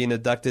girl being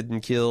abducted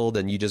and killed,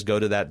 and you just go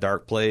to that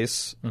dark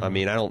place. I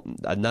mean,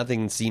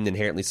 nothing seemed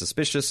inherently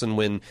suspicious. And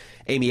when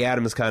Amy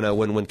Adams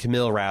when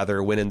Camille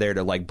rather went in there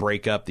to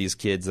break up these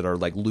kids that are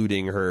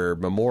looting her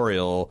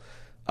memorial,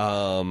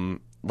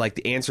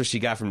 the answer she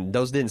got from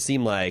those didn't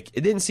seem like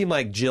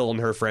Jill and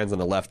her friends on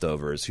The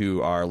Leftovers,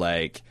 who are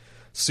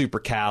super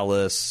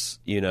callous,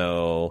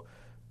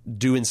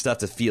 doing stuff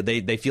to feel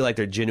they feel like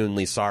they're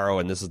genuinely sorrowful,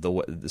 and this is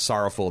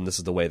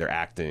the way they're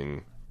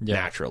acting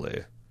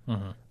naturally.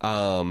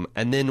 And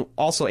then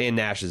also Anne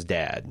Nash's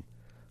dad,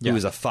 who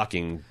is a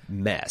fucking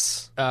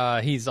mess.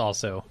 He's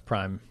also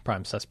prime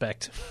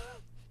suspect.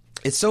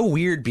 It's so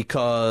weird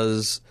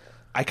because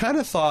I kind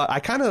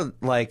of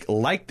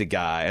liked the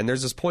guy, and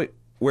there's this point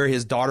where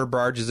his daughter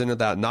barges in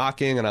without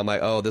knocking, and I'm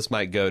like, oh, this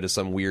might go to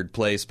some weird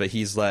place. But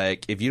he's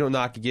like, if you don't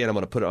knock again, I'm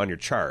going to put it on your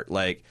chart.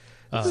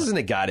 This isn't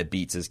a guy that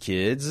beats his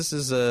kids. This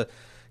is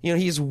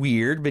he's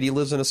weird, but he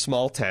lives in a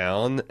small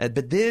town.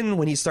 But then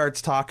when he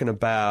starts talking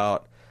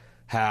about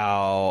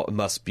how it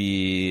must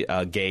be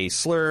a gay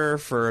slur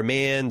for a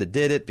man that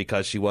did it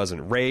because she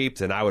wasn't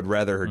raped, and I would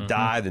rather her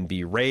die than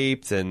be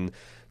raped, and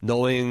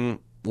knowing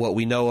what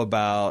we know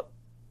about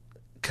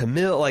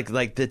Camille,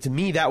 to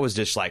me, that was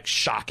just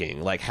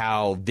shocking,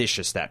 how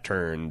vicious that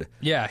turned.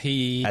 Yeah,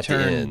 he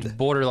turned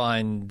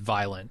borderline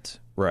violent,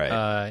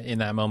 right? In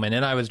that moment,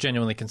 and I was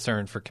genuinely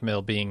concerned for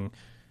Camille being,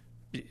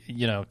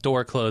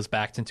 door closed,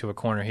 backed into a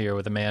corner here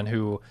with a man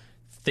who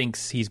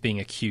thinks he's being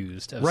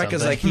accused of right,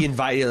 because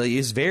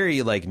he's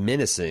very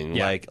menacing,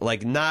 yeah.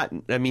 Not.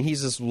 I mean,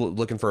 he's just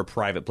looking for a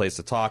private place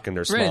to talk in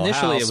their small house.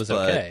 Initially, it was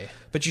okay,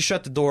 but you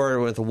shut the door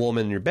with a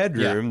woman in your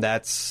bedroom. Yeah.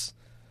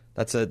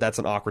 That's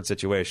an awkward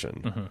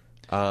situation.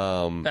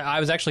 I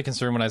was actually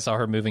concerned when I saw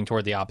her moving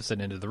toward the opposite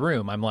end of the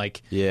room. I'm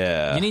like,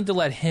 yeah, you need to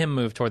let him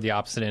move toward the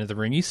opposite end of the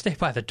room. You stay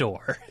by the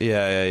door.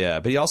 Yeah.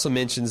 But he also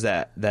mentions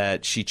that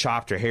she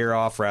chopped her hair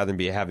off rather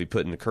than have you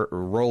put in the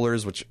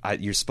rollers, which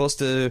you're supposed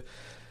to.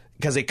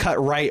 Because they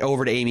cut right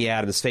over to Amy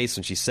Adams' face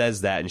when she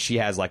says that, and she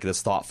has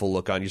this thoughtful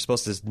look on. You're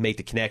supposed to make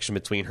the connection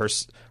between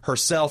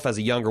herself as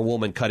a younger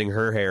woman cutting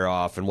her hair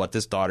off and what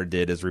this daughter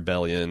did as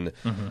rebellion.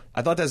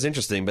 I thought that was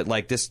interesting, but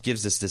this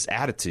gives us this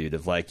attitude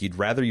of you'd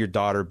rather your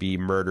daughter be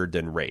murdered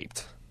than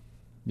raped.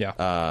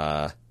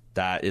 Yeah,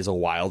 that is a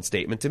wild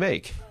statement to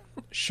make.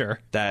 Sure,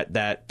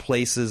 that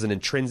places an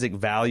intrinsic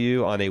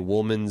value on a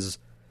woman's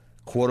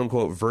quote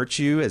unquote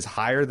virtue as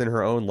higher than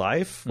her own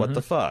life. What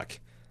the fuck?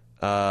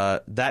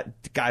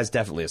 That guy's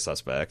definitely a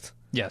suspect.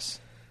 Yes.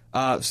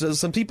 So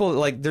some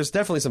people there's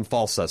definitely some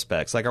false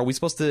suspects. Are we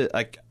supposed to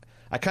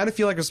I kind of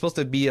feel like we're supposed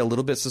to be a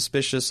little bit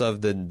suspicious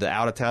of the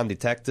out of town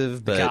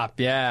detective, but cop,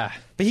 yeah.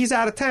 But he's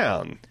out of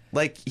town.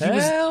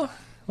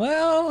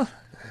 Well,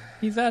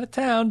 he's out of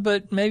town,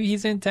 but maybe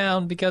he's in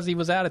town because he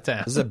was out of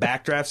town. This is a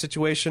backdraft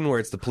situation where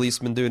it's the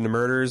policeman doing the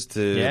murders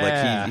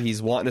to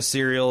he's wanting a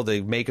serial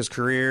to make his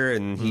career,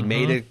 and he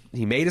made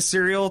a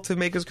serial to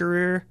make his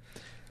career.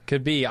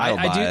 Could be.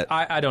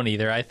 I don't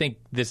either. I think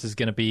this is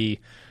going to be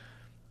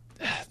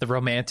the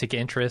romantic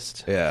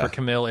interest for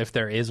Camille, if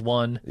there is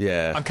one.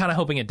 Yeah. I'm kind of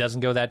hoping it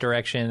doesn't go that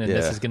direction, and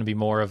this is going to be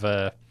more of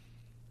a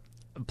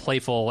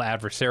playful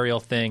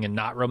adversarial thing and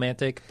not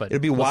romantic. But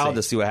it'd be wild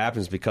to see what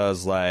happens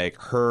because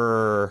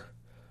her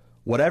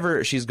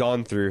whatever she's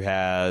gone through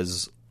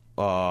has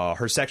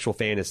her sexual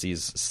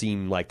fantasies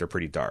seem like they're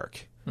pretty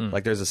dark.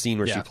 There's a scene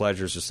where she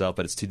pleasures herself,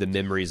 but it's to the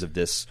memories of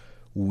this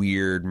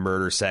weird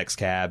murder sex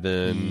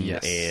cabin.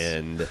 Yes.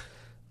 And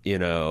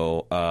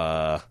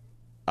it'll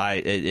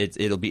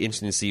be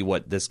interesting to see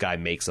what this guy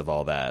makes of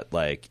all that.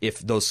 If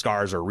those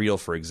scars are real,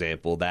 for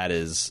example, that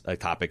is a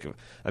topic of,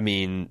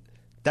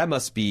 that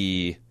must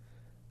be,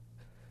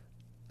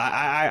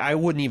 I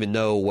wouldn't even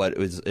know what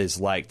it's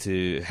like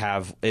to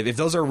have, if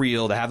those are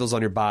real, to have those on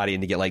your body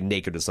and to get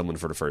naked with someone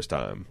for the first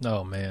time.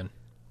 Oh man.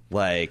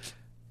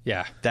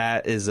 Yeah.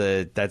 That's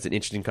an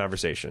interesting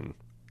conversation.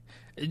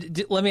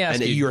 Let me ask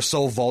you. And you're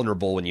so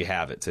vulnerable when you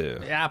have it, too.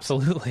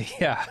 Absolutely,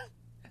 yeah.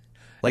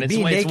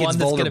 Being naked's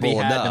vulnerable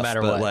enough, no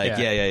matter but what.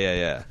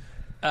 yeah.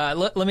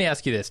 Let me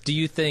ask you this: do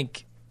you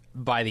think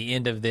by the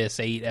end of this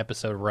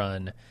 8-episode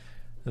run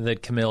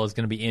that Camille is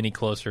going to be any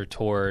closer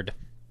toward,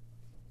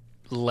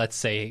 let's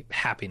say,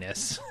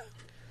 happiness?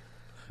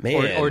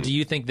 Man. Or do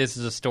you think this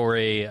is a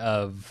story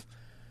of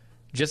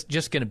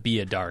just going to be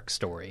a dark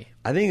story?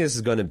 I think this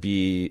is going to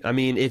be. I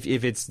mean, if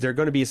it's there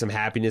going to be some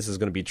happiness, it's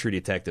going to be True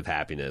Detective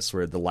happiness,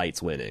 where the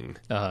light's winning,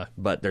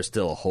 but there's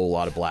still a whole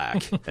lot of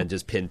black and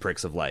just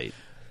pinpricks of light.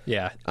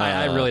 Yeah,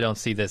 I really don't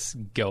see this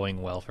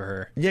going well for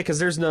her. Yeah, because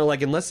there's no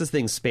unless this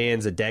thing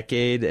spans a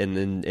decade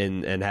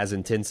and has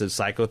intensive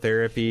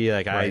psychotherapy.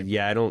 Right.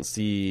 I don't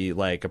see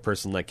a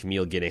person like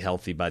Camille getting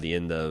healthy by the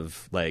end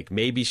of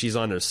maybe she's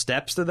on her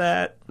steps to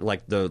that,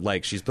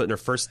 she's putting her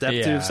first step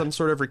to some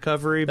sort of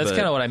recovery. That's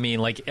kind of what I mean.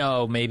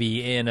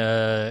 Maybe in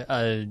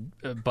a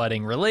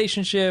budding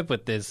relationship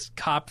with this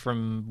cop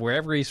from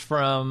wherever he's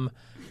from.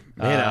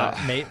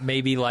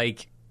 Maybe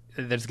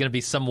there's going to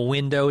be some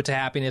window to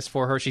happiness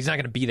for her. She's not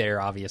going to be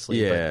there,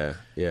 obviously. Yeah.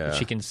 But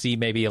she can see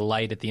maybe a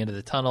light at the end of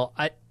the tunnel.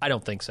 I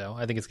don't think so.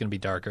 I think it's going to be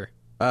darker.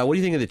 What do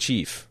you think of the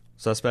chief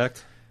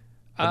suspect?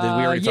 Did we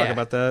already talk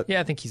about that?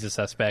 Yeah, I think he's a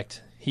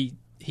suspect. He.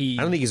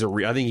 I don't think he's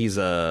I think he's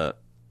a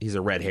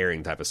red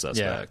herring type of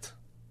suspect.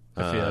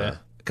 Yeah, I feel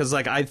because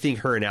I think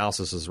her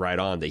analysis is right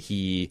on that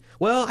he.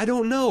 Well, I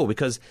don't know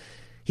because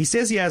he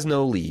says he has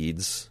no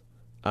leads.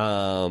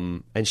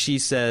 And she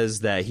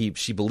says that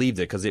she believed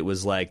it because it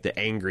was the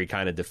angry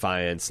kind of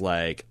defiance.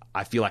 I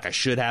feel like I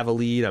should have a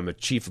lead. I'm a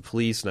chief of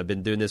police and I've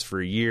been doing this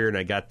for a year and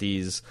I got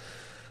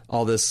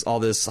all this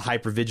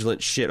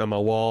hypervigilant shit on my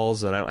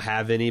walls and I don't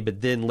have any.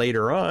 But then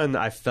later on,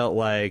 I felt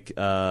like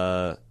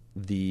the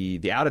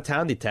out of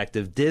town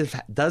detective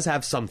does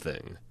have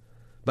something,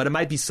 but it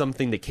might be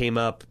something that came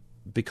up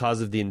because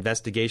of the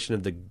investigation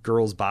of the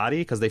girl's body,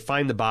 because they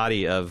find the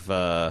body of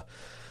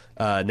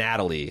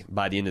Natalie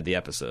by the end of the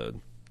episode.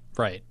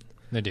 Right,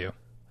 they do.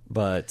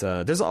 But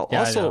there's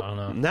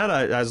also now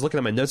that I was looking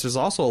at my notes, there's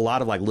also a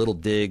lot of little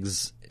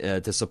digs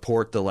to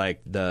support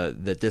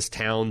that this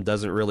town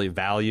doesn't really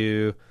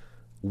value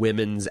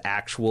women's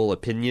actual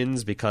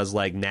opinions because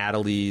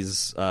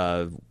Natalie's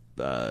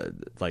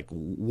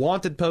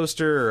wanted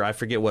poster, or I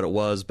forget what it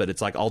was, but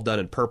it's all done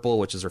in purple,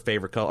 which is her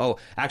favorite color. Oh,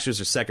 actually, it's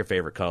her second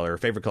favorite color. Her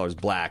favorite color is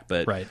black,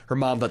 but her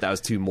mom thought that was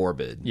too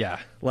morbid. Yeah,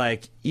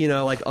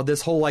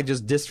 this whole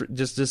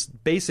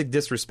just basic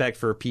disrespect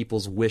for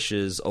people's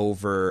wishes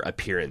over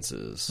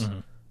appearances,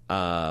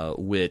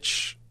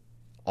 which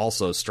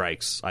also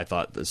strikes a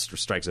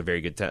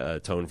very good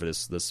tone for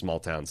this small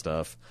town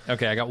stuff.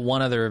 Okay, I got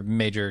one other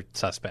major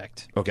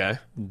suspect. Okay,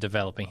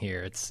 developing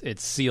here.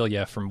 It's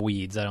Celia from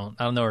Weeds. I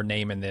don't know her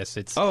name in this.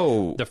 It's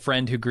the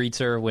friend who greets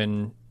her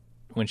when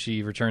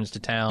she returns to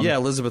town. Yeah,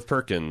 Elizabeth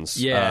Perkins.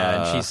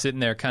 Yeah, and she's sitting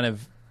there kind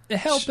of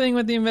helping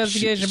with the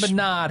investigation, but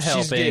not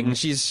helping.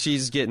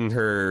 She's getting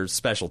her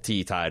special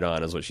tea tied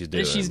on, is what she's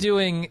doing. She's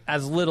doing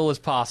as little as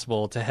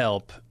possible to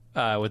help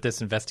with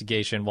this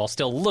investigation while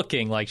still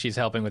looking like she's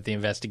helping with the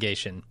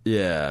investigation.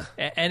 Yeah.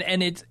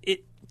 And it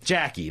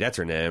Jackie, that's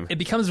her name. It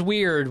becomes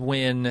weird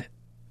when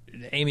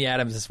Amy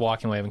Adams is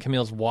walking away, when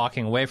Camille's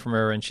walking away from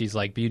her and she's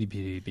like, beauty,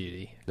 beauty,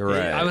 beauty. Right.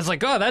 I was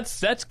like, oh,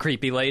 that's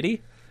creepy,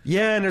 lady.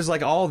 Yeah, and there's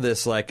all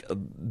this,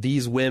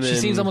 these women. She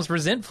seems almost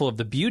resentful of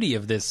the beauty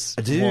of this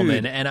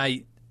woman, and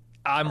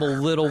I'm a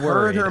little worried.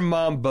 Her and her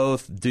mom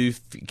both do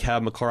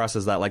come across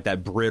as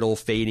that brittle,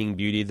 fading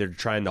beauty. They're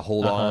trying to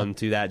hold on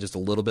to that just a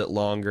little bit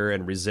longer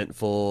and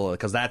resentful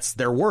because that's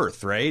their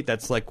worth, right?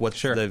 That's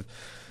what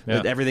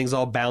everything's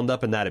all bound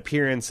up in that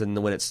appearance, and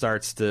when it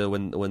starts to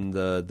when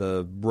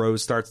the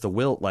rose starts to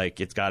wilt,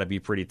 it's got to be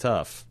pretty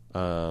tough.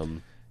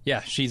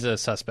 Yeah, she's a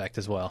suspect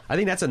as well. I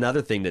think that's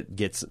another thing that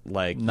gets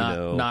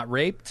not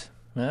raped.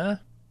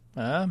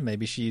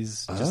 Maybe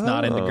she's just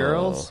not into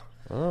girls.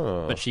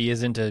 Oh. But she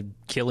is into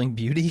killing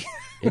beauty.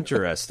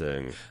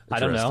 Interesting. I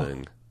don't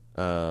know.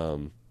 I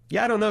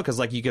don't know because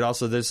you could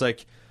also there's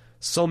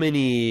so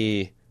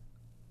many.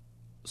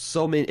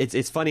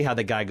 It's funny how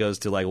the guy goes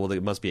to well,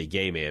 it must be a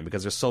gay man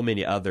because there's so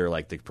many other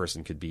the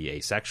person could be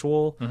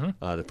asexual.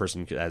 The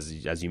person could,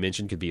 as you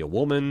mentioned, could be a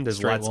woman. There's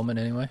straight woman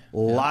anyway.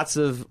 Lots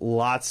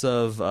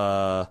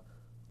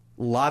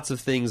of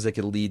things that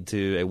could lead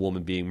to a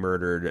woman being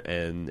murdered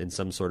and in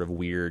some sort of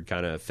weird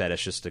kind of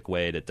fetishistic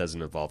way that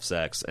doesn't involve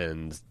sex,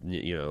 and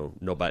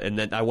nobody. And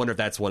then I wonder if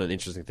that's one of the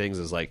interesting things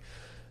is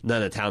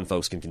none of the town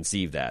folks can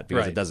conceive that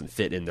because it doesn't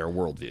fit in their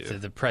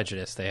worldview. The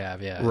prejudice they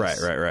have, yeah.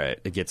 Right.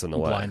 It gets in the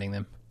way. Blinding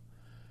them.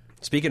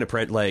 Speaking of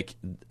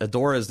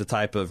Adora is the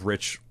type of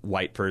rich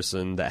white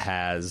person that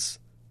has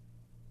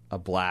a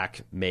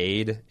black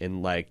maid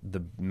in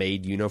the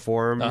maid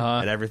uniform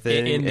and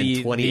everything in the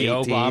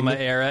 2018. The Obama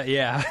era,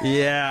 yeah.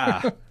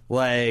 Yeah.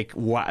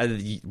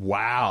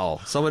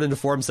 Wow. Someone in the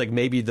forum's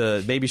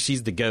maybe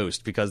she's the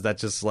ghost because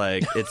that's just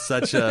it's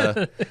such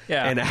a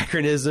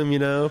anachronism,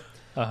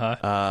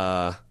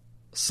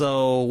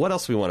 So what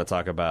else we want to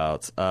talk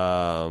about?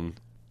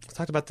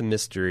 Talked about the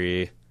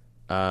mystery.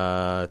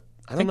 I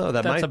don't know.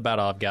 That's about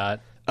all I've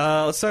got.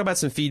 Let's talk about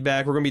some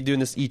feedback. We're going to be doing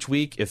this each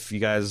week. If you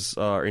guys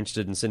are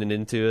interested in sending it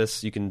in to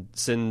us, you can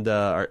send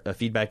our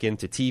feedback in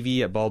to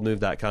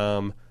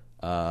tv@baldmove.com.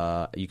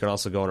 You can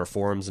also go on our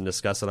forums and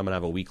discuss it. I'm going to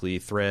have a weekly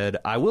thread.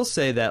 I will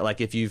say that,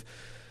 like, if you've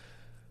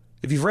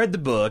read the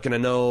book, and I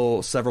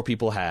know several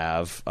people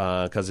have,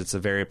 because it's a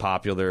very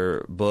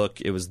popular book.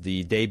 It was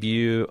the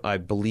debut, I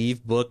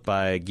believe, book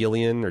by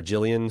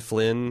Gillian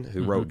Flynn,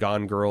 who wrote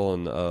Gone Girl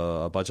and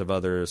a bunch of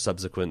other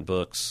subsequent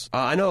books.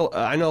 I know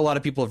a lot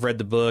of people have read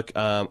the book.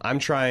 I'm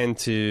trying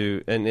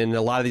to, and a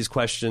lot of these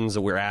questions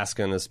that we're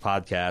asking on this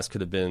podcast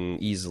could have been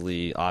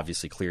easily,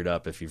 obviously, cleared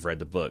up if you've read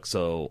the book.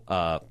 So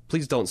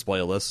please don't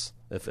spoil us.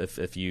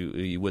 If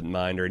you wouldn't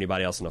mind, or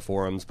anybody else in the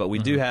forums, but we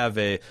do have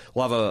we'll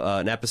have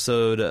an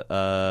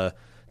episode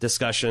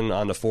discussion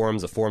on the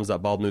forums,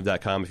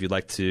 forums.baldmove.com, if you'd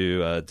like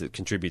to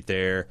contribute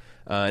there.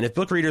 And if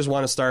book readers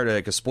want to start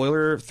a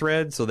spoiler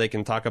thread so they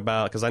can talk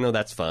about, because I know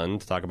that's fun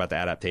to talk about the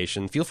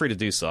adaptation, feel free to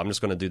do so. I'm just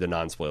going to do the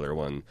non-spoiler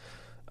one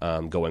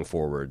going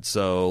forward.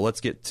 So let's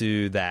get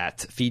to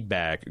that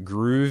feedback.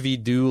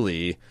 Groovy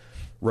Dooley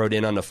wrote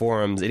in on the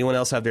forums. Anyone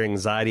else have their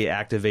anxiety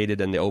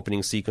activated in the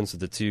opening sequence of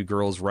the two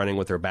girls running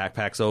with their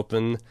backpacks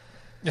open?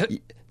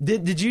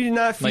 Did you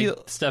not feel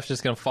like stuff's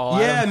just gonna fall out?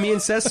 Yeah, me and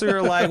Cesar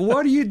are like,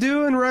 what are you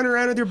doing running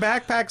around with your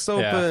backpacks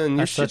open?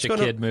 That's such a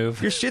kid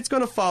move. Your shit's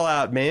gonna fall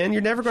out, man.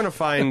 You're never gonna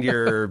find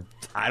your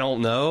I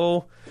don't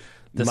know.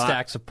 The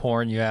stacks of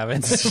porn you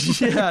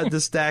haven't. Yeah, the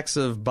stacks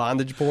of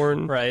bondage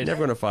porn. Right. You're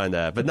never gonna find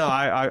that. But no,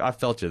 I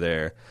felt you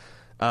there.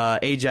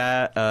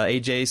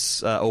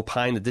 AJ's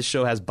opined that this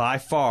show has by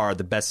far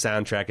the best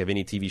soundtrack of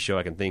any TV show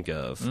I can think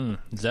of.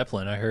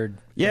 Zeppelin, I heard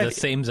the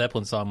same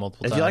Zeppelin song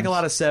multiple times. If you like a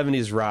lot of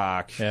 70s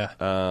rock, yeah. I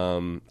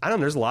don't know,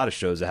 there's a lot of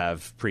shows that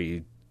have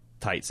pretty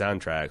tight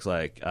soundtracks.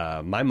 Like,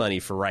 my money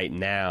for right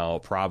now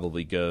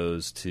probably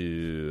goes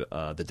to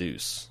The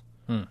Deuce.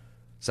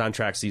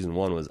 Soundtrack season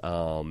 1 was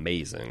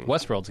amazing.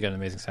 Westworld's got an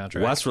amazing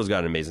soundtrack. Westworld's got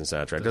an amazing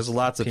soundtrack. There's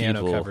lots of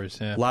people, covers,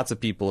 yeah. Lots of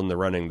people in the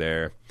running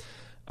there.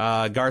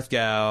 Garth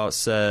Gow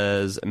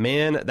says,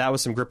 man, that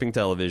was some gripping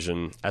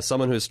television. As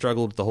someone who has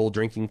struggled with the whole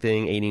drinking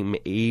thing,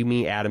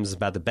 Amy Adams is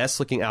about the best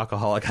looking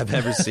alcoholic I've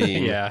ever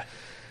seen. Yeah.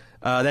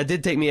 That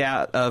did take me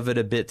out of it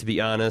a bit, to be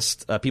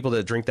honest. People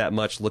that drink that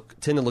much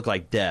tend to look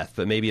like death,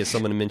 but maybe, as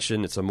someone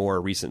mentioned, it's a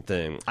more recent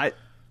thing.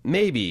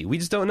 Maybe. We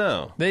just don't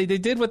know. They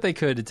did what they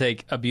could to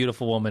take a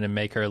beautiful woman and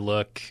make her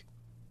look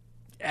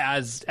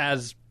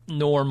as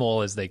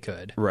normal as they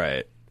could.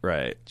 Right.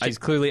 She's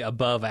clearly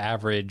above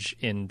average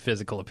in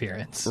physical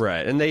appearance.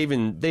 Right. And they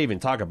even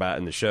talk about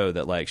in the show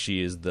that, like,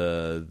 she is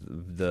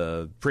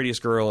the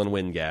prettiest girl in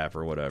Wind Gap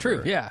or whatever.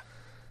 True, yeah.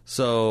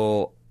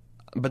 So,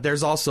 but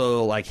there's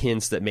also, like,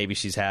 hints that maybe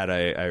she's had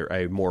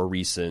a more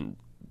recent,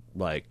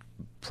 like,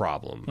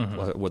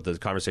 problem with the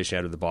conversation she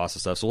had with the boss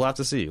and stuff. So we'll have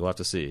to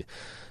see.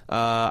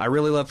 I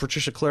really love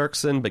Patricia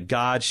Clarkson, but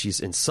God, she's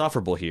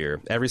insufferable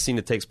here. Every scene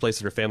that takes place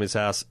at her family's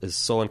house is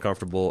so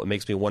uncomfortable. It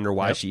makes me wonder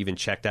why she even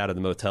checked out of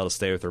the motel to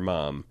stay with her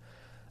mom.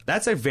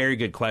 That's a very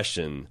good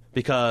question,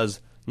 because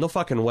no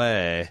fucking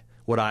way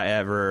would I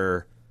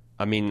ever...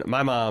 I mean,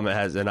 my mom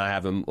and I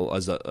have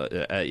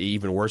a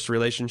even worse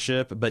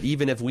relationship, but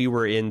even if we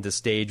were in the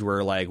stage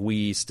where, like,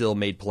 we still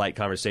made polite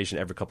conversation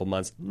every couple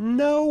months,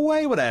 no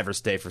way would I ever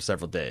stay for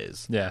several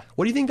days. Yeah.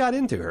 What do you think got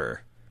into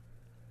her?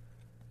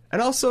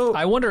 And also,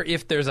 I wonder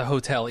if there's a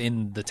hotel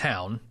in the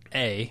town.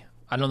 I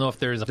don't know if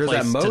there's place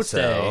that motel. To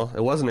stay.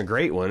 It wasn't a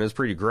great one. It was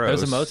pretty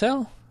gross. There's a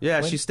motel?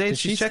 Yeah, she stayed.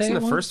 She checks in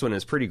the first one.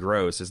 It's pretty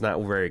gross. It's not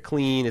very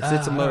clean. It's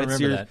a motel. I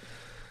remember that.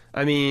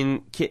 I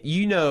mean,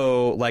 you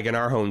know, like, in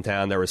our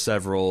hometown, there were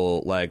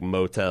several, like,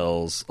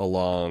 motels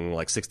along,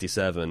 like,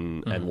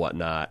 67 and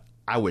whatnot.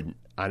 I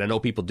know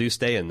people do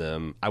stay in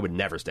them. I would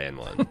never stay in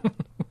one.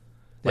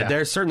 Like,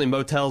 there's certainly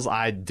motels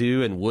I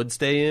do and would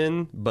stay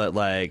in, but,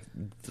 like,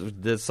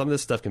 some of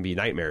this stuff can be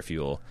nightmare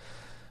fuel.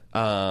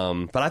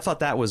 But I thought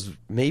that was,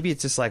 maybe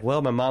it's just like,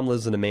 well, my mom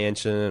lives in a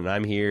mansion and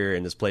I'm here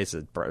in this place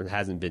that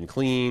hasn't been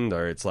cleaned,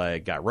 or it's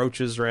like got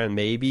roaches around.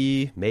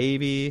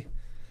 Maybe.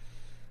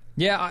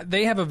 Yeah,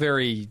 they have a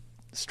very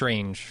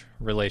strange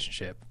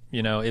relationship.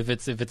 You know, even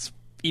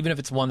if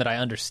it's one that I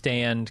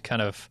understand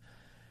kind of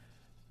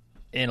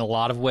in a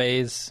lot of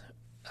ways,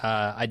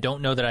 I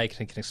don't know that I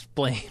can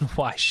explain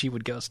why she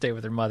would go stay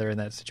with her mother in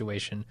that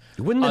situation.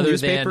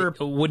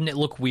 Wouldn't it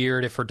look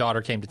weird if her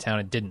daughter came to town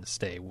and didn't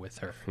stay with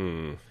her?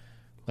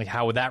 Like,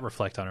 how would that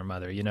reflect on her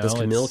mother? You know, does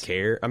Camille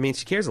care? I mean,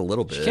 she cares a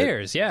little bit. She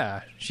cares,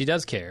 yeah. She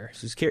does care.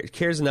 She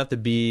cares enough to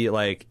be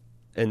like,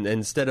 and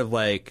instead of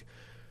like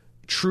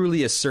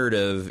truly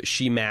assertive,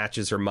 she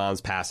matches her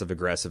mom's passive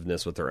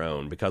aggressiveness with her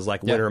own. Because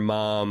like when her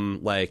mom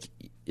like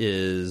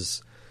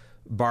is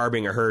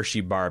barbing at her,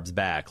 she barbs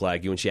back.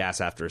 Like when she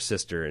asks after her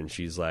sister, and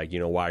she's like, you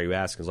know, why are you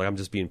asking? It's like, I'm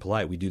just being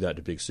polite. We do that in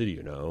a big city,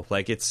 you know.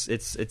 Like it's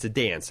a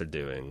dance they're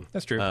doing.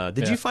 That's true.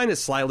 Did you find it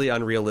slightly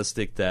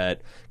unrealistic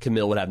that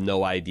Camille would have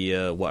no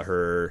idea what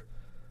her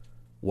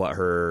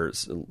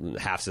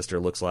half sister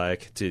looks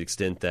like, to the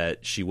extent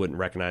that she wouldn't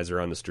recognize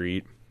her on the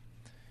street?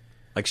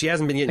 Like, she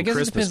hasn't been getting I guess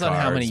Christmas it depends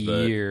on how many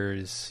but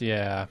years.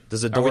 Yeah.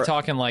 Does Are we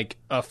talking like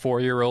a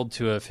 4-year-old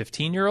to a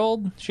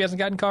 15-year-old? She hasn't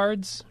gotten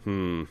cards.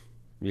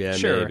 Yeah,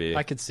 Sure, maybe.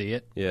 I could see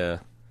it. Yeah.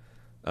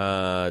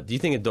 Do you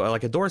think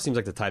Adora seems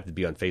like the type to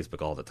be on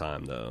Facebook all the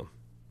time, though?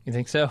 You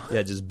think so?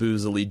 Yeah, just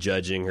boozily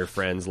judging her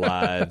friends'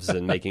 lives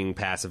and making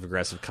passive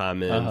aggressive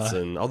comments.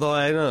 And although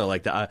I don't know,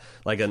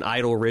 like an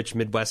idle rich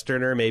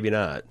Midwesterner, maybe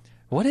not.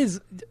 What is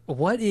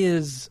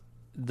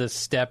the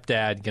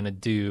stepdad gonna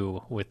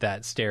do with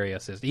that stereo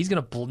system? He's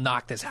gonna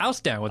knock this house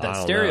down with that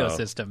stereo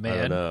system, man.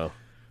 I don't know.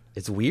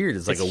 It's weird.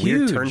 It's like a It's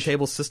weird huge.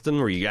 turntable system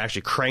where you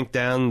actually crank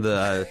down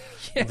the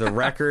the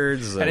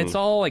records, And it's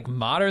all like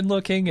modern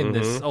looking in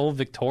this old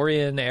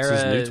Victorian era.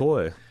 it's his new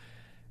toy.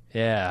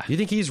 Yeah, Do you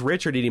think he's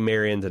rich, or did he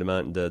marry into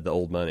the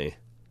old money?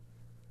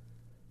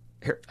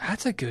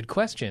 that's a good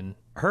question.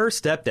 Her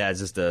stepdad's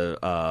just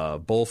a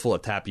bowl full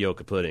of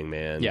tapioca pudding,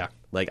 man. Yeah.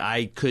 Like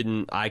I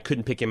couldn't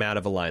pick him out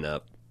of a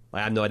lineup.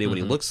 I have no idea what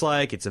he looks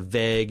like. It's a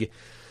vague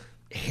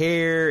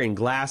hair and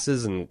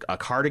glasses and a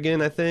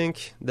cardigan, I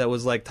think, that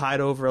was like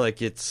tied over.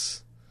 Like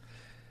it's.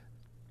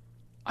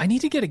 I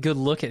need to get a good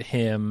look at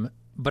him,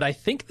 but I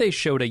think they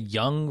showed a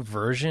young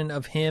version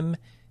of him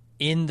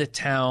in the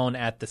town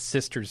at the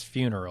sister's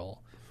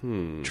funeral,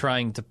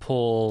 trying to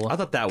pull I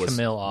thought that was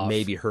Camille off.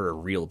 maybe her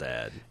real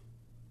dad,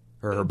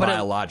 or her But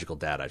biological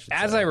dad, I should say.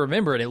 As I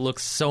remember it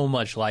looks so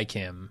much like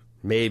him.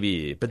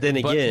 Maybe, but then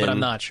again, but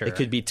I'm not sure. It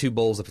could be 2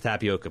 bowls of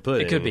tapioca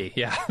pudding. It could be,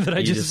 yeah.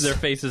 But their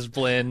faces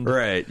blend.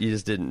 Right. You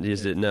just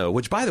didn't know.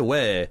 Which, by the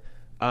way,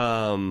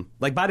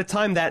 like by the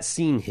time that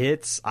scene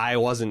hits, I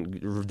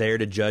wasn't there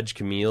to judge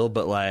Camille,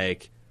 but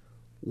like,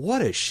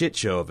 what a shit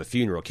show of a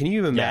funeral. Can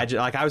you imagine?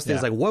 Like, I was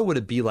thinking, like, what would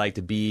it be like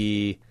to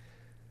be,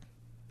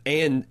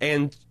 and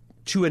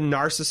to a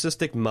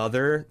narcissistic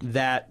mother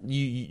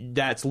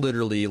that's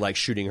literally like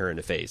shooting her in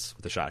the face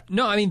with a shotgun.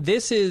 No, I mean,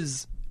 this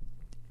is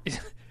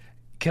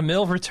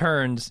Camille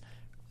returns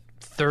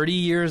 30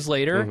 years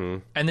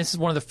later, and this is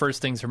one of the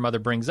first things her mother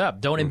brings up.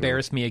 Don't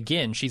embarrass me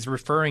again. She's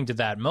referring to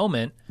that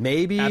moment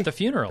Maybe at the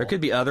funeral. There could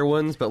be other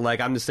ones, but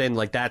like I'm just saying,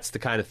 like that's the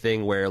kind of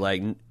thing where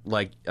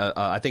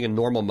I think a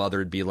normal mother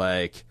would be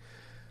like,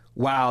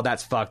 "Wow,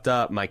 that's fucked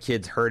up. My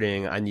kid's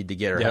hurting. I need to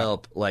get her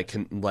help." Like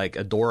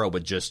Adora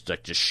would just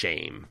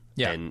shame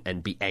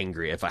and be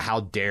angry. If how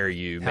dare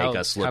you make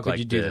us look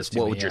like this?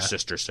 What would your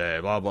sister say?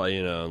 Blah blah.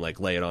 Like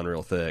lay it on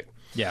real thick.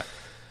 Yeah.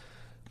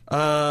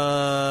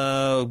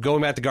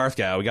 Going back to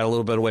Garthgau, we got a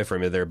little bit away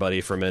from you there,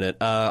 buddy, for a minute.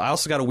 I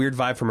also got a weird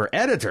vibe from her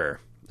editor.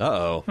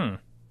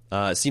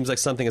 It seems like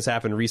something has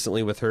happened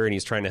recently with her, and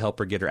he's trying to help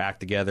her get her act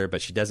together,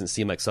 but she doesn't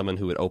seem like someone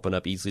who would open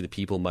up easily to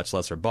people, much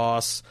less her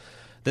boss.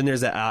 Then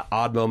there's that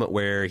odd moment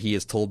where he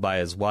is told by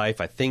his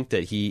wife, I think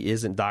that he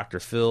isn't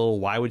Dr. Phil.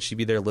 Why would she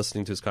be there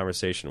listening to his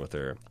conversation with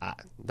her?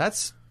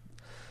 That's...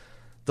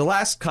 The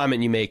last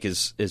comment you make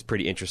is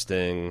pretty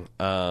interesting.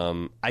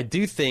 I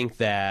do think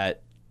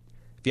that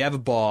if you have a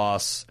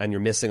boss and you're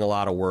missing a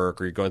lot of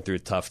work or you're going through a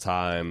tough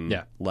time,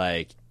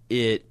 like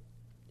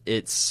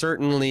it's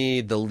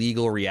certainly the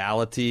legal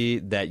reality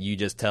that you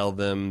just tell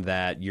them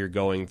that you're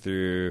going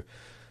through.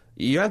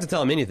 You don't have to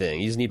tell them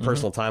anything. You just need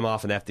personal time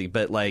off and have to.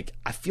 But like,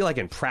 I feel like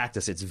in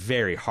practice, it's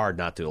very hard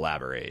not to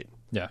elaborate.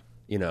 Yeah.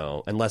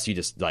 Unless you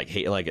just like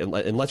hate, like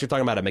unless you're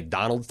talking about a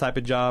McDonald's type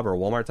of job or a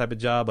Walmart type of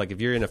job. Like if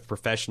you're in a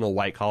professional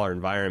white collar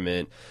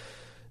environment,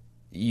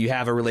 you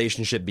have a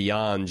relationship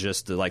beyond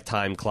just the like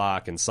time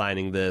clock and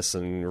signing this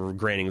and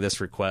granting this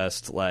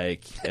request.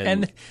 Like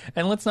and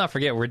let's not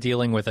forget we're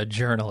dealing with a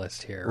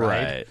journalist here,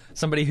 right?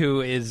 Somebody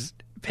who is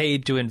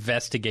paid to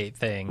investigate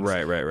things.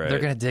 Right. They're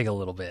going to dig a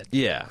little bit.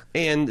 Yeah.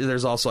 And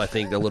there's also, I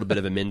think, a little bit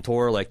of a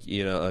mentor, like,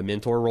 a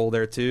mentor role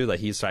there too. Like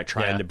he's like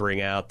trying to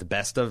bring out the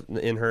best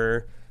in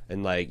her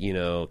and like,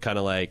 kind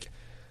of like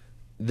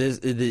this,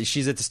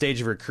 she's at the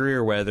stage of her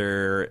career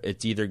whether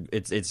it's either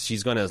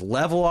she's going to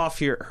level off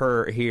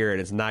her here and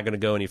it's not going to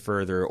go any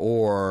further,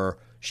 or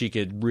she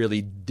could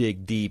really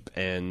dig deep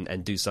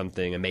and do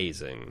something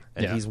amazing.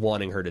 And he's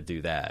wanting her to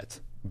do that.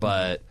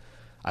 But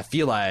I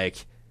feel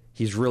like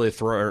he's really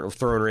throwing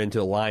her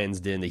into a lion's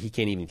den that he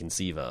can't even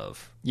conceive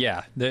of.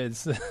 Yeah,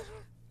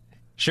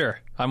 sure,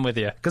 I'm with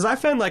you. Because I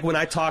found like when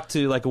I talk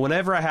to, like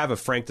whenever I have a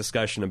frank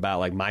discussion about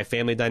like my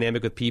family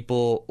dynamic with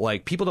people,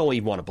 like people don't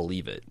even want to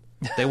believe it.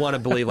 They want to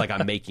believe like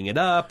I'm making it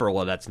up, or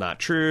well that's not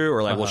true,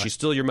 or like well she's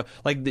still your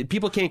like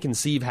people can't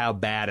conceive how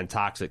bad and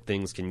toxic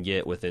things can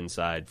get with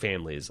inside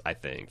families. I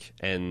think,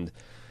 and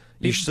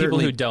people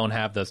who don't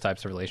have those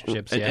types of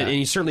relationships, and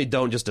you certainly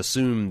don't just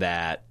assume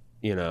that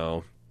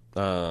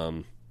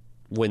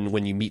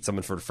when you meet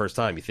someone for the first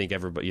time, you think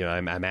everybody, I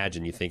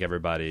imagine you think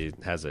everybody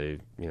has a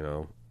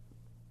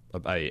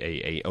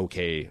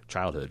okay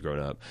childhood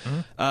growing up.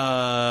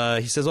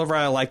 He says,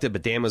 overall I liked it,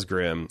 but damn was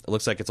grim. It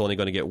looks like it's only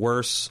going to get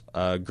worse.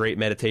 Great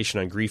meditation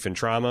on grief and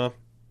trauma.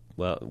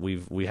 Well,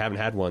 we haven't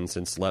had one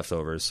since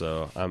Leftovers,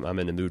 so I'm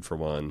in the mood for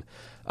one.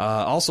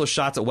 Also,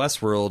 shots at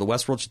Westworld.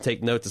 Westworld should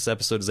take note this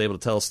episode is able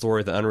to tell a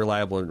story with an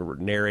unreliable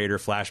narrator,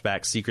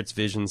 flashbacks, secrets,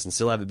 visions, and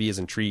still have it be as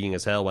intriguing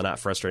as hell while not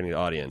frustrating the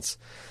audience.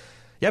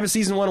 Yeah, but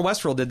season 1 of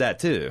Westworld did that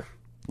too.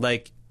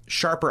 Like,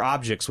 sharper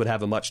objects would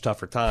have a much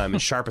tougher time,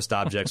 and sharpest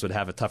objects would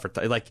have a tougher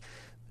time. Like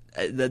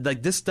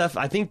this stuff,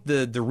 I think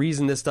the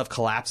reason this stuff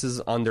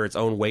collapses under its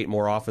own weight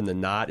more often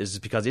than not is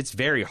just because it's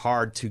very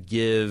hard to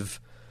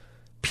give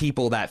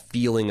people that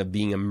feeling of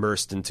being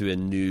immersed into a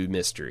new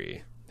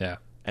mystery. Yeah.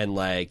 And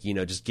like, you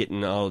know, just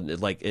getting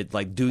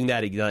like doing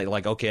that again,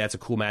 like, okay, that's a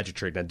cool magic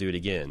trick. Now do it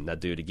again. Now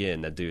do it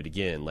again. Now do it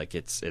again. Like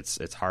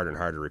it's harder and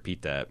harder to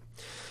repeat that.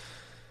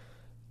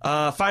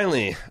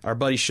 Finally, our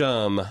buddy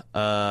Shum,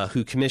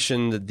 who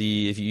commissioned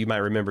if you might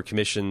remember,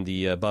 commissioned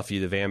the Buffy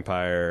the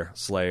Vampire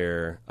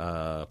Slayer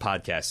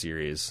podcast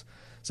series,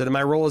 said, in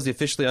my role as the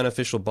officially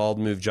unofficial Bald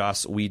Move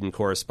Joss Whedon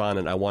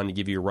correspondent, I wanted to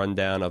give you a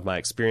rundown of my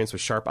experience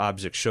with Sharp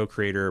Objects show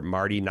creator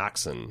Marty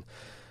Noxon.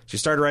 She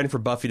started writing for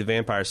Buffy the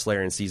Vampire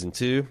Slayer in Season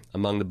 2.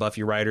 Among the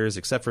Buffy writers,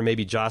 except for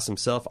maybe Joss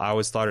himself, I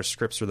always thought her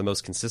scripts were the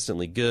most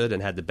consistently good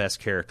and had the best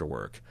character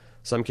work.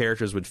 Some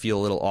characters would feel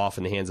a little off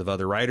in the hands of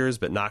other writers,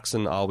 but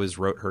Noxon always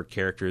wrote her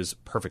characters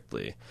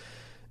perfectly.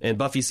 In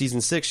Buffy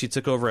Season 6, she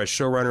took over as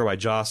showrunner while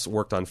Joss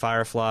worked on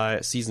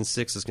Firefly. Season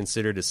 6 is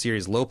considered a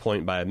series low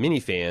point by many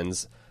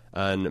fans,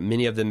 and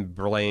many of them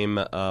blame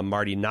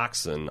Marty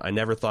Noxon. I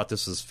never thought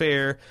this was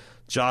fair.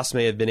 Joss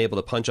may have been able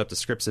to punch up the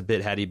scripts a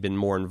bit had he been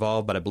more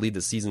involved, but I believe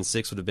that Season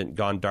 6 would have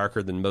gone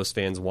darker than most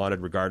fans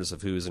wanted, regardless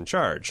of who was in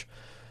charge.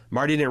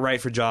 Marty didn't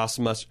write for Joss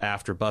much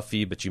after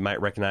Buffy, but you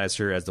might recognize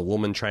her as the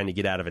woman trying to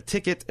get out of a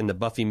ticket in the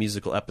Buffy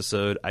musical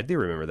episode. I do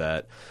remember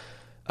that.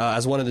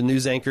 As one of the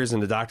news anchors in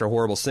the Dr.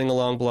 Horrible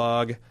sing-along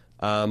blog.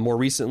 More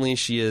recently,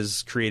 she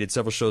has created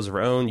several shows of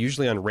her own,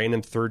 usually on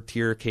random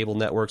third-tier cable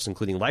networks,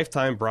 including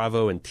Lifetime,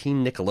 Bravo, and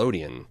Teen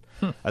Nickelodeon.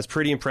 I was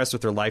pretty impressed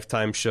with her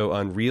Lifetime show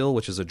Unreal,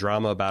 which is a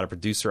drama about a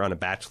producer on a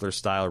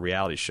Bachelor-style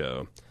reality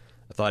show.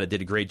 I thought it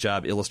did a great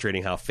job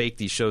illustrating how fake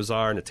these shows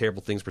are and the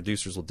terrible things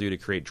producers will do to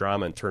create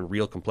drama and turn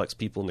real complex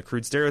people into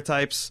crude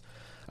stereotypes.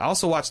 I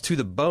also watched To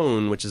the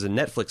Bone, which is a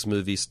Netflix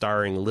movie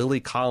starring Lily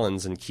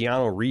Collins and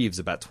Keanu Reeves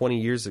about 20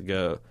 years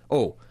ago.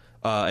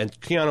 And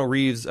Keanu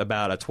Reeves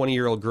about a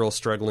 20-year-old girl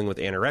struggling with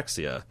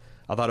anorexia.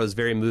 I thought it was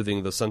very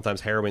moving, though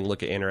sometimes harrowing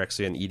look at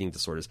anorexia and eating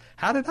disorders.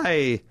 How did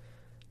I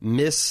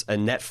miss a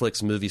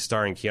Netflix movie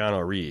starring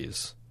Keanu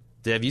Reeves?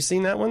 Have you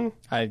seen that one?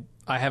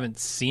 I haven't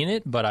seen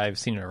it, but I've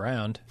seen it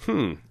around.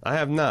 I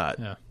have not.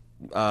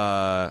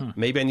 Yeah.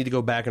 Maybe I need to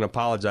go back and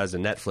apologize to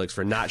Netflix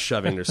for not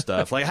shoving their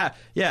stuff. Like,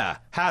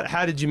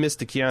 how did you miss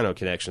the Keanu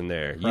connection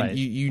there? Right.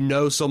 You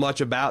know so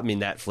much about me,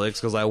 Netflix,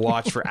 because I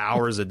watch for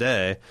hours a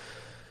day.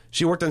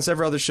 She worked on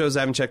several other shows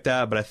I haven't checked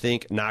out, but I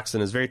think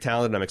Noxon is very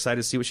talented, and I'm excited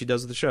to see what she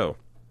does with the show.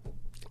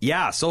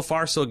 Yeah, so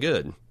far so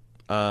good.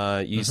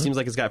 Seems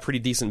like it's got pretty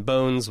decent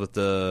bones with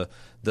the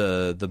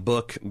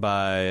book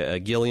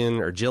by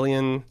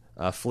Gillian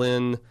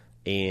Flynn,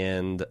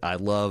 and I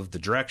love the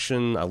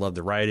direction. I love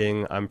the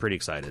writing. I'm pretty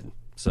excited.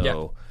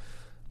 So,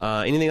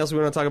 anything else we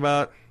want to talk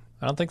about?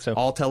 I don't think so.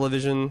 All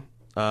television.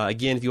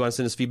 Again, if you want to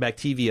send us feedback,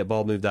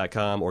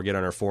 TV@baldmove.com, or get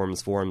on our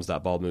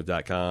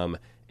forums.baldmove.com.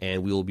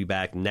 And we will be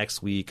back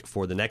next week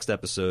for the next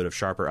episode of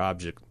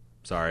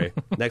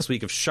next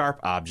week of Sharp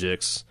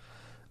Objects.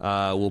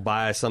 We'll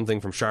buy something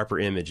from Sharper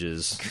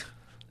Images.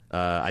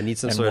 I need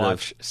some sort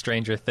watch of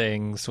Stranger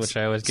Things, which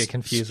I always get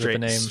confused with the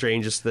name.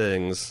 Strangest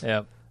Things.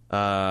 Yep.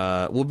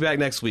 We'll be back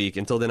next week.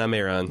 Until then, I'm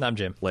Aaron. I'm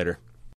Jim. Later.